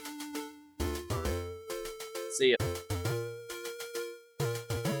 be safe.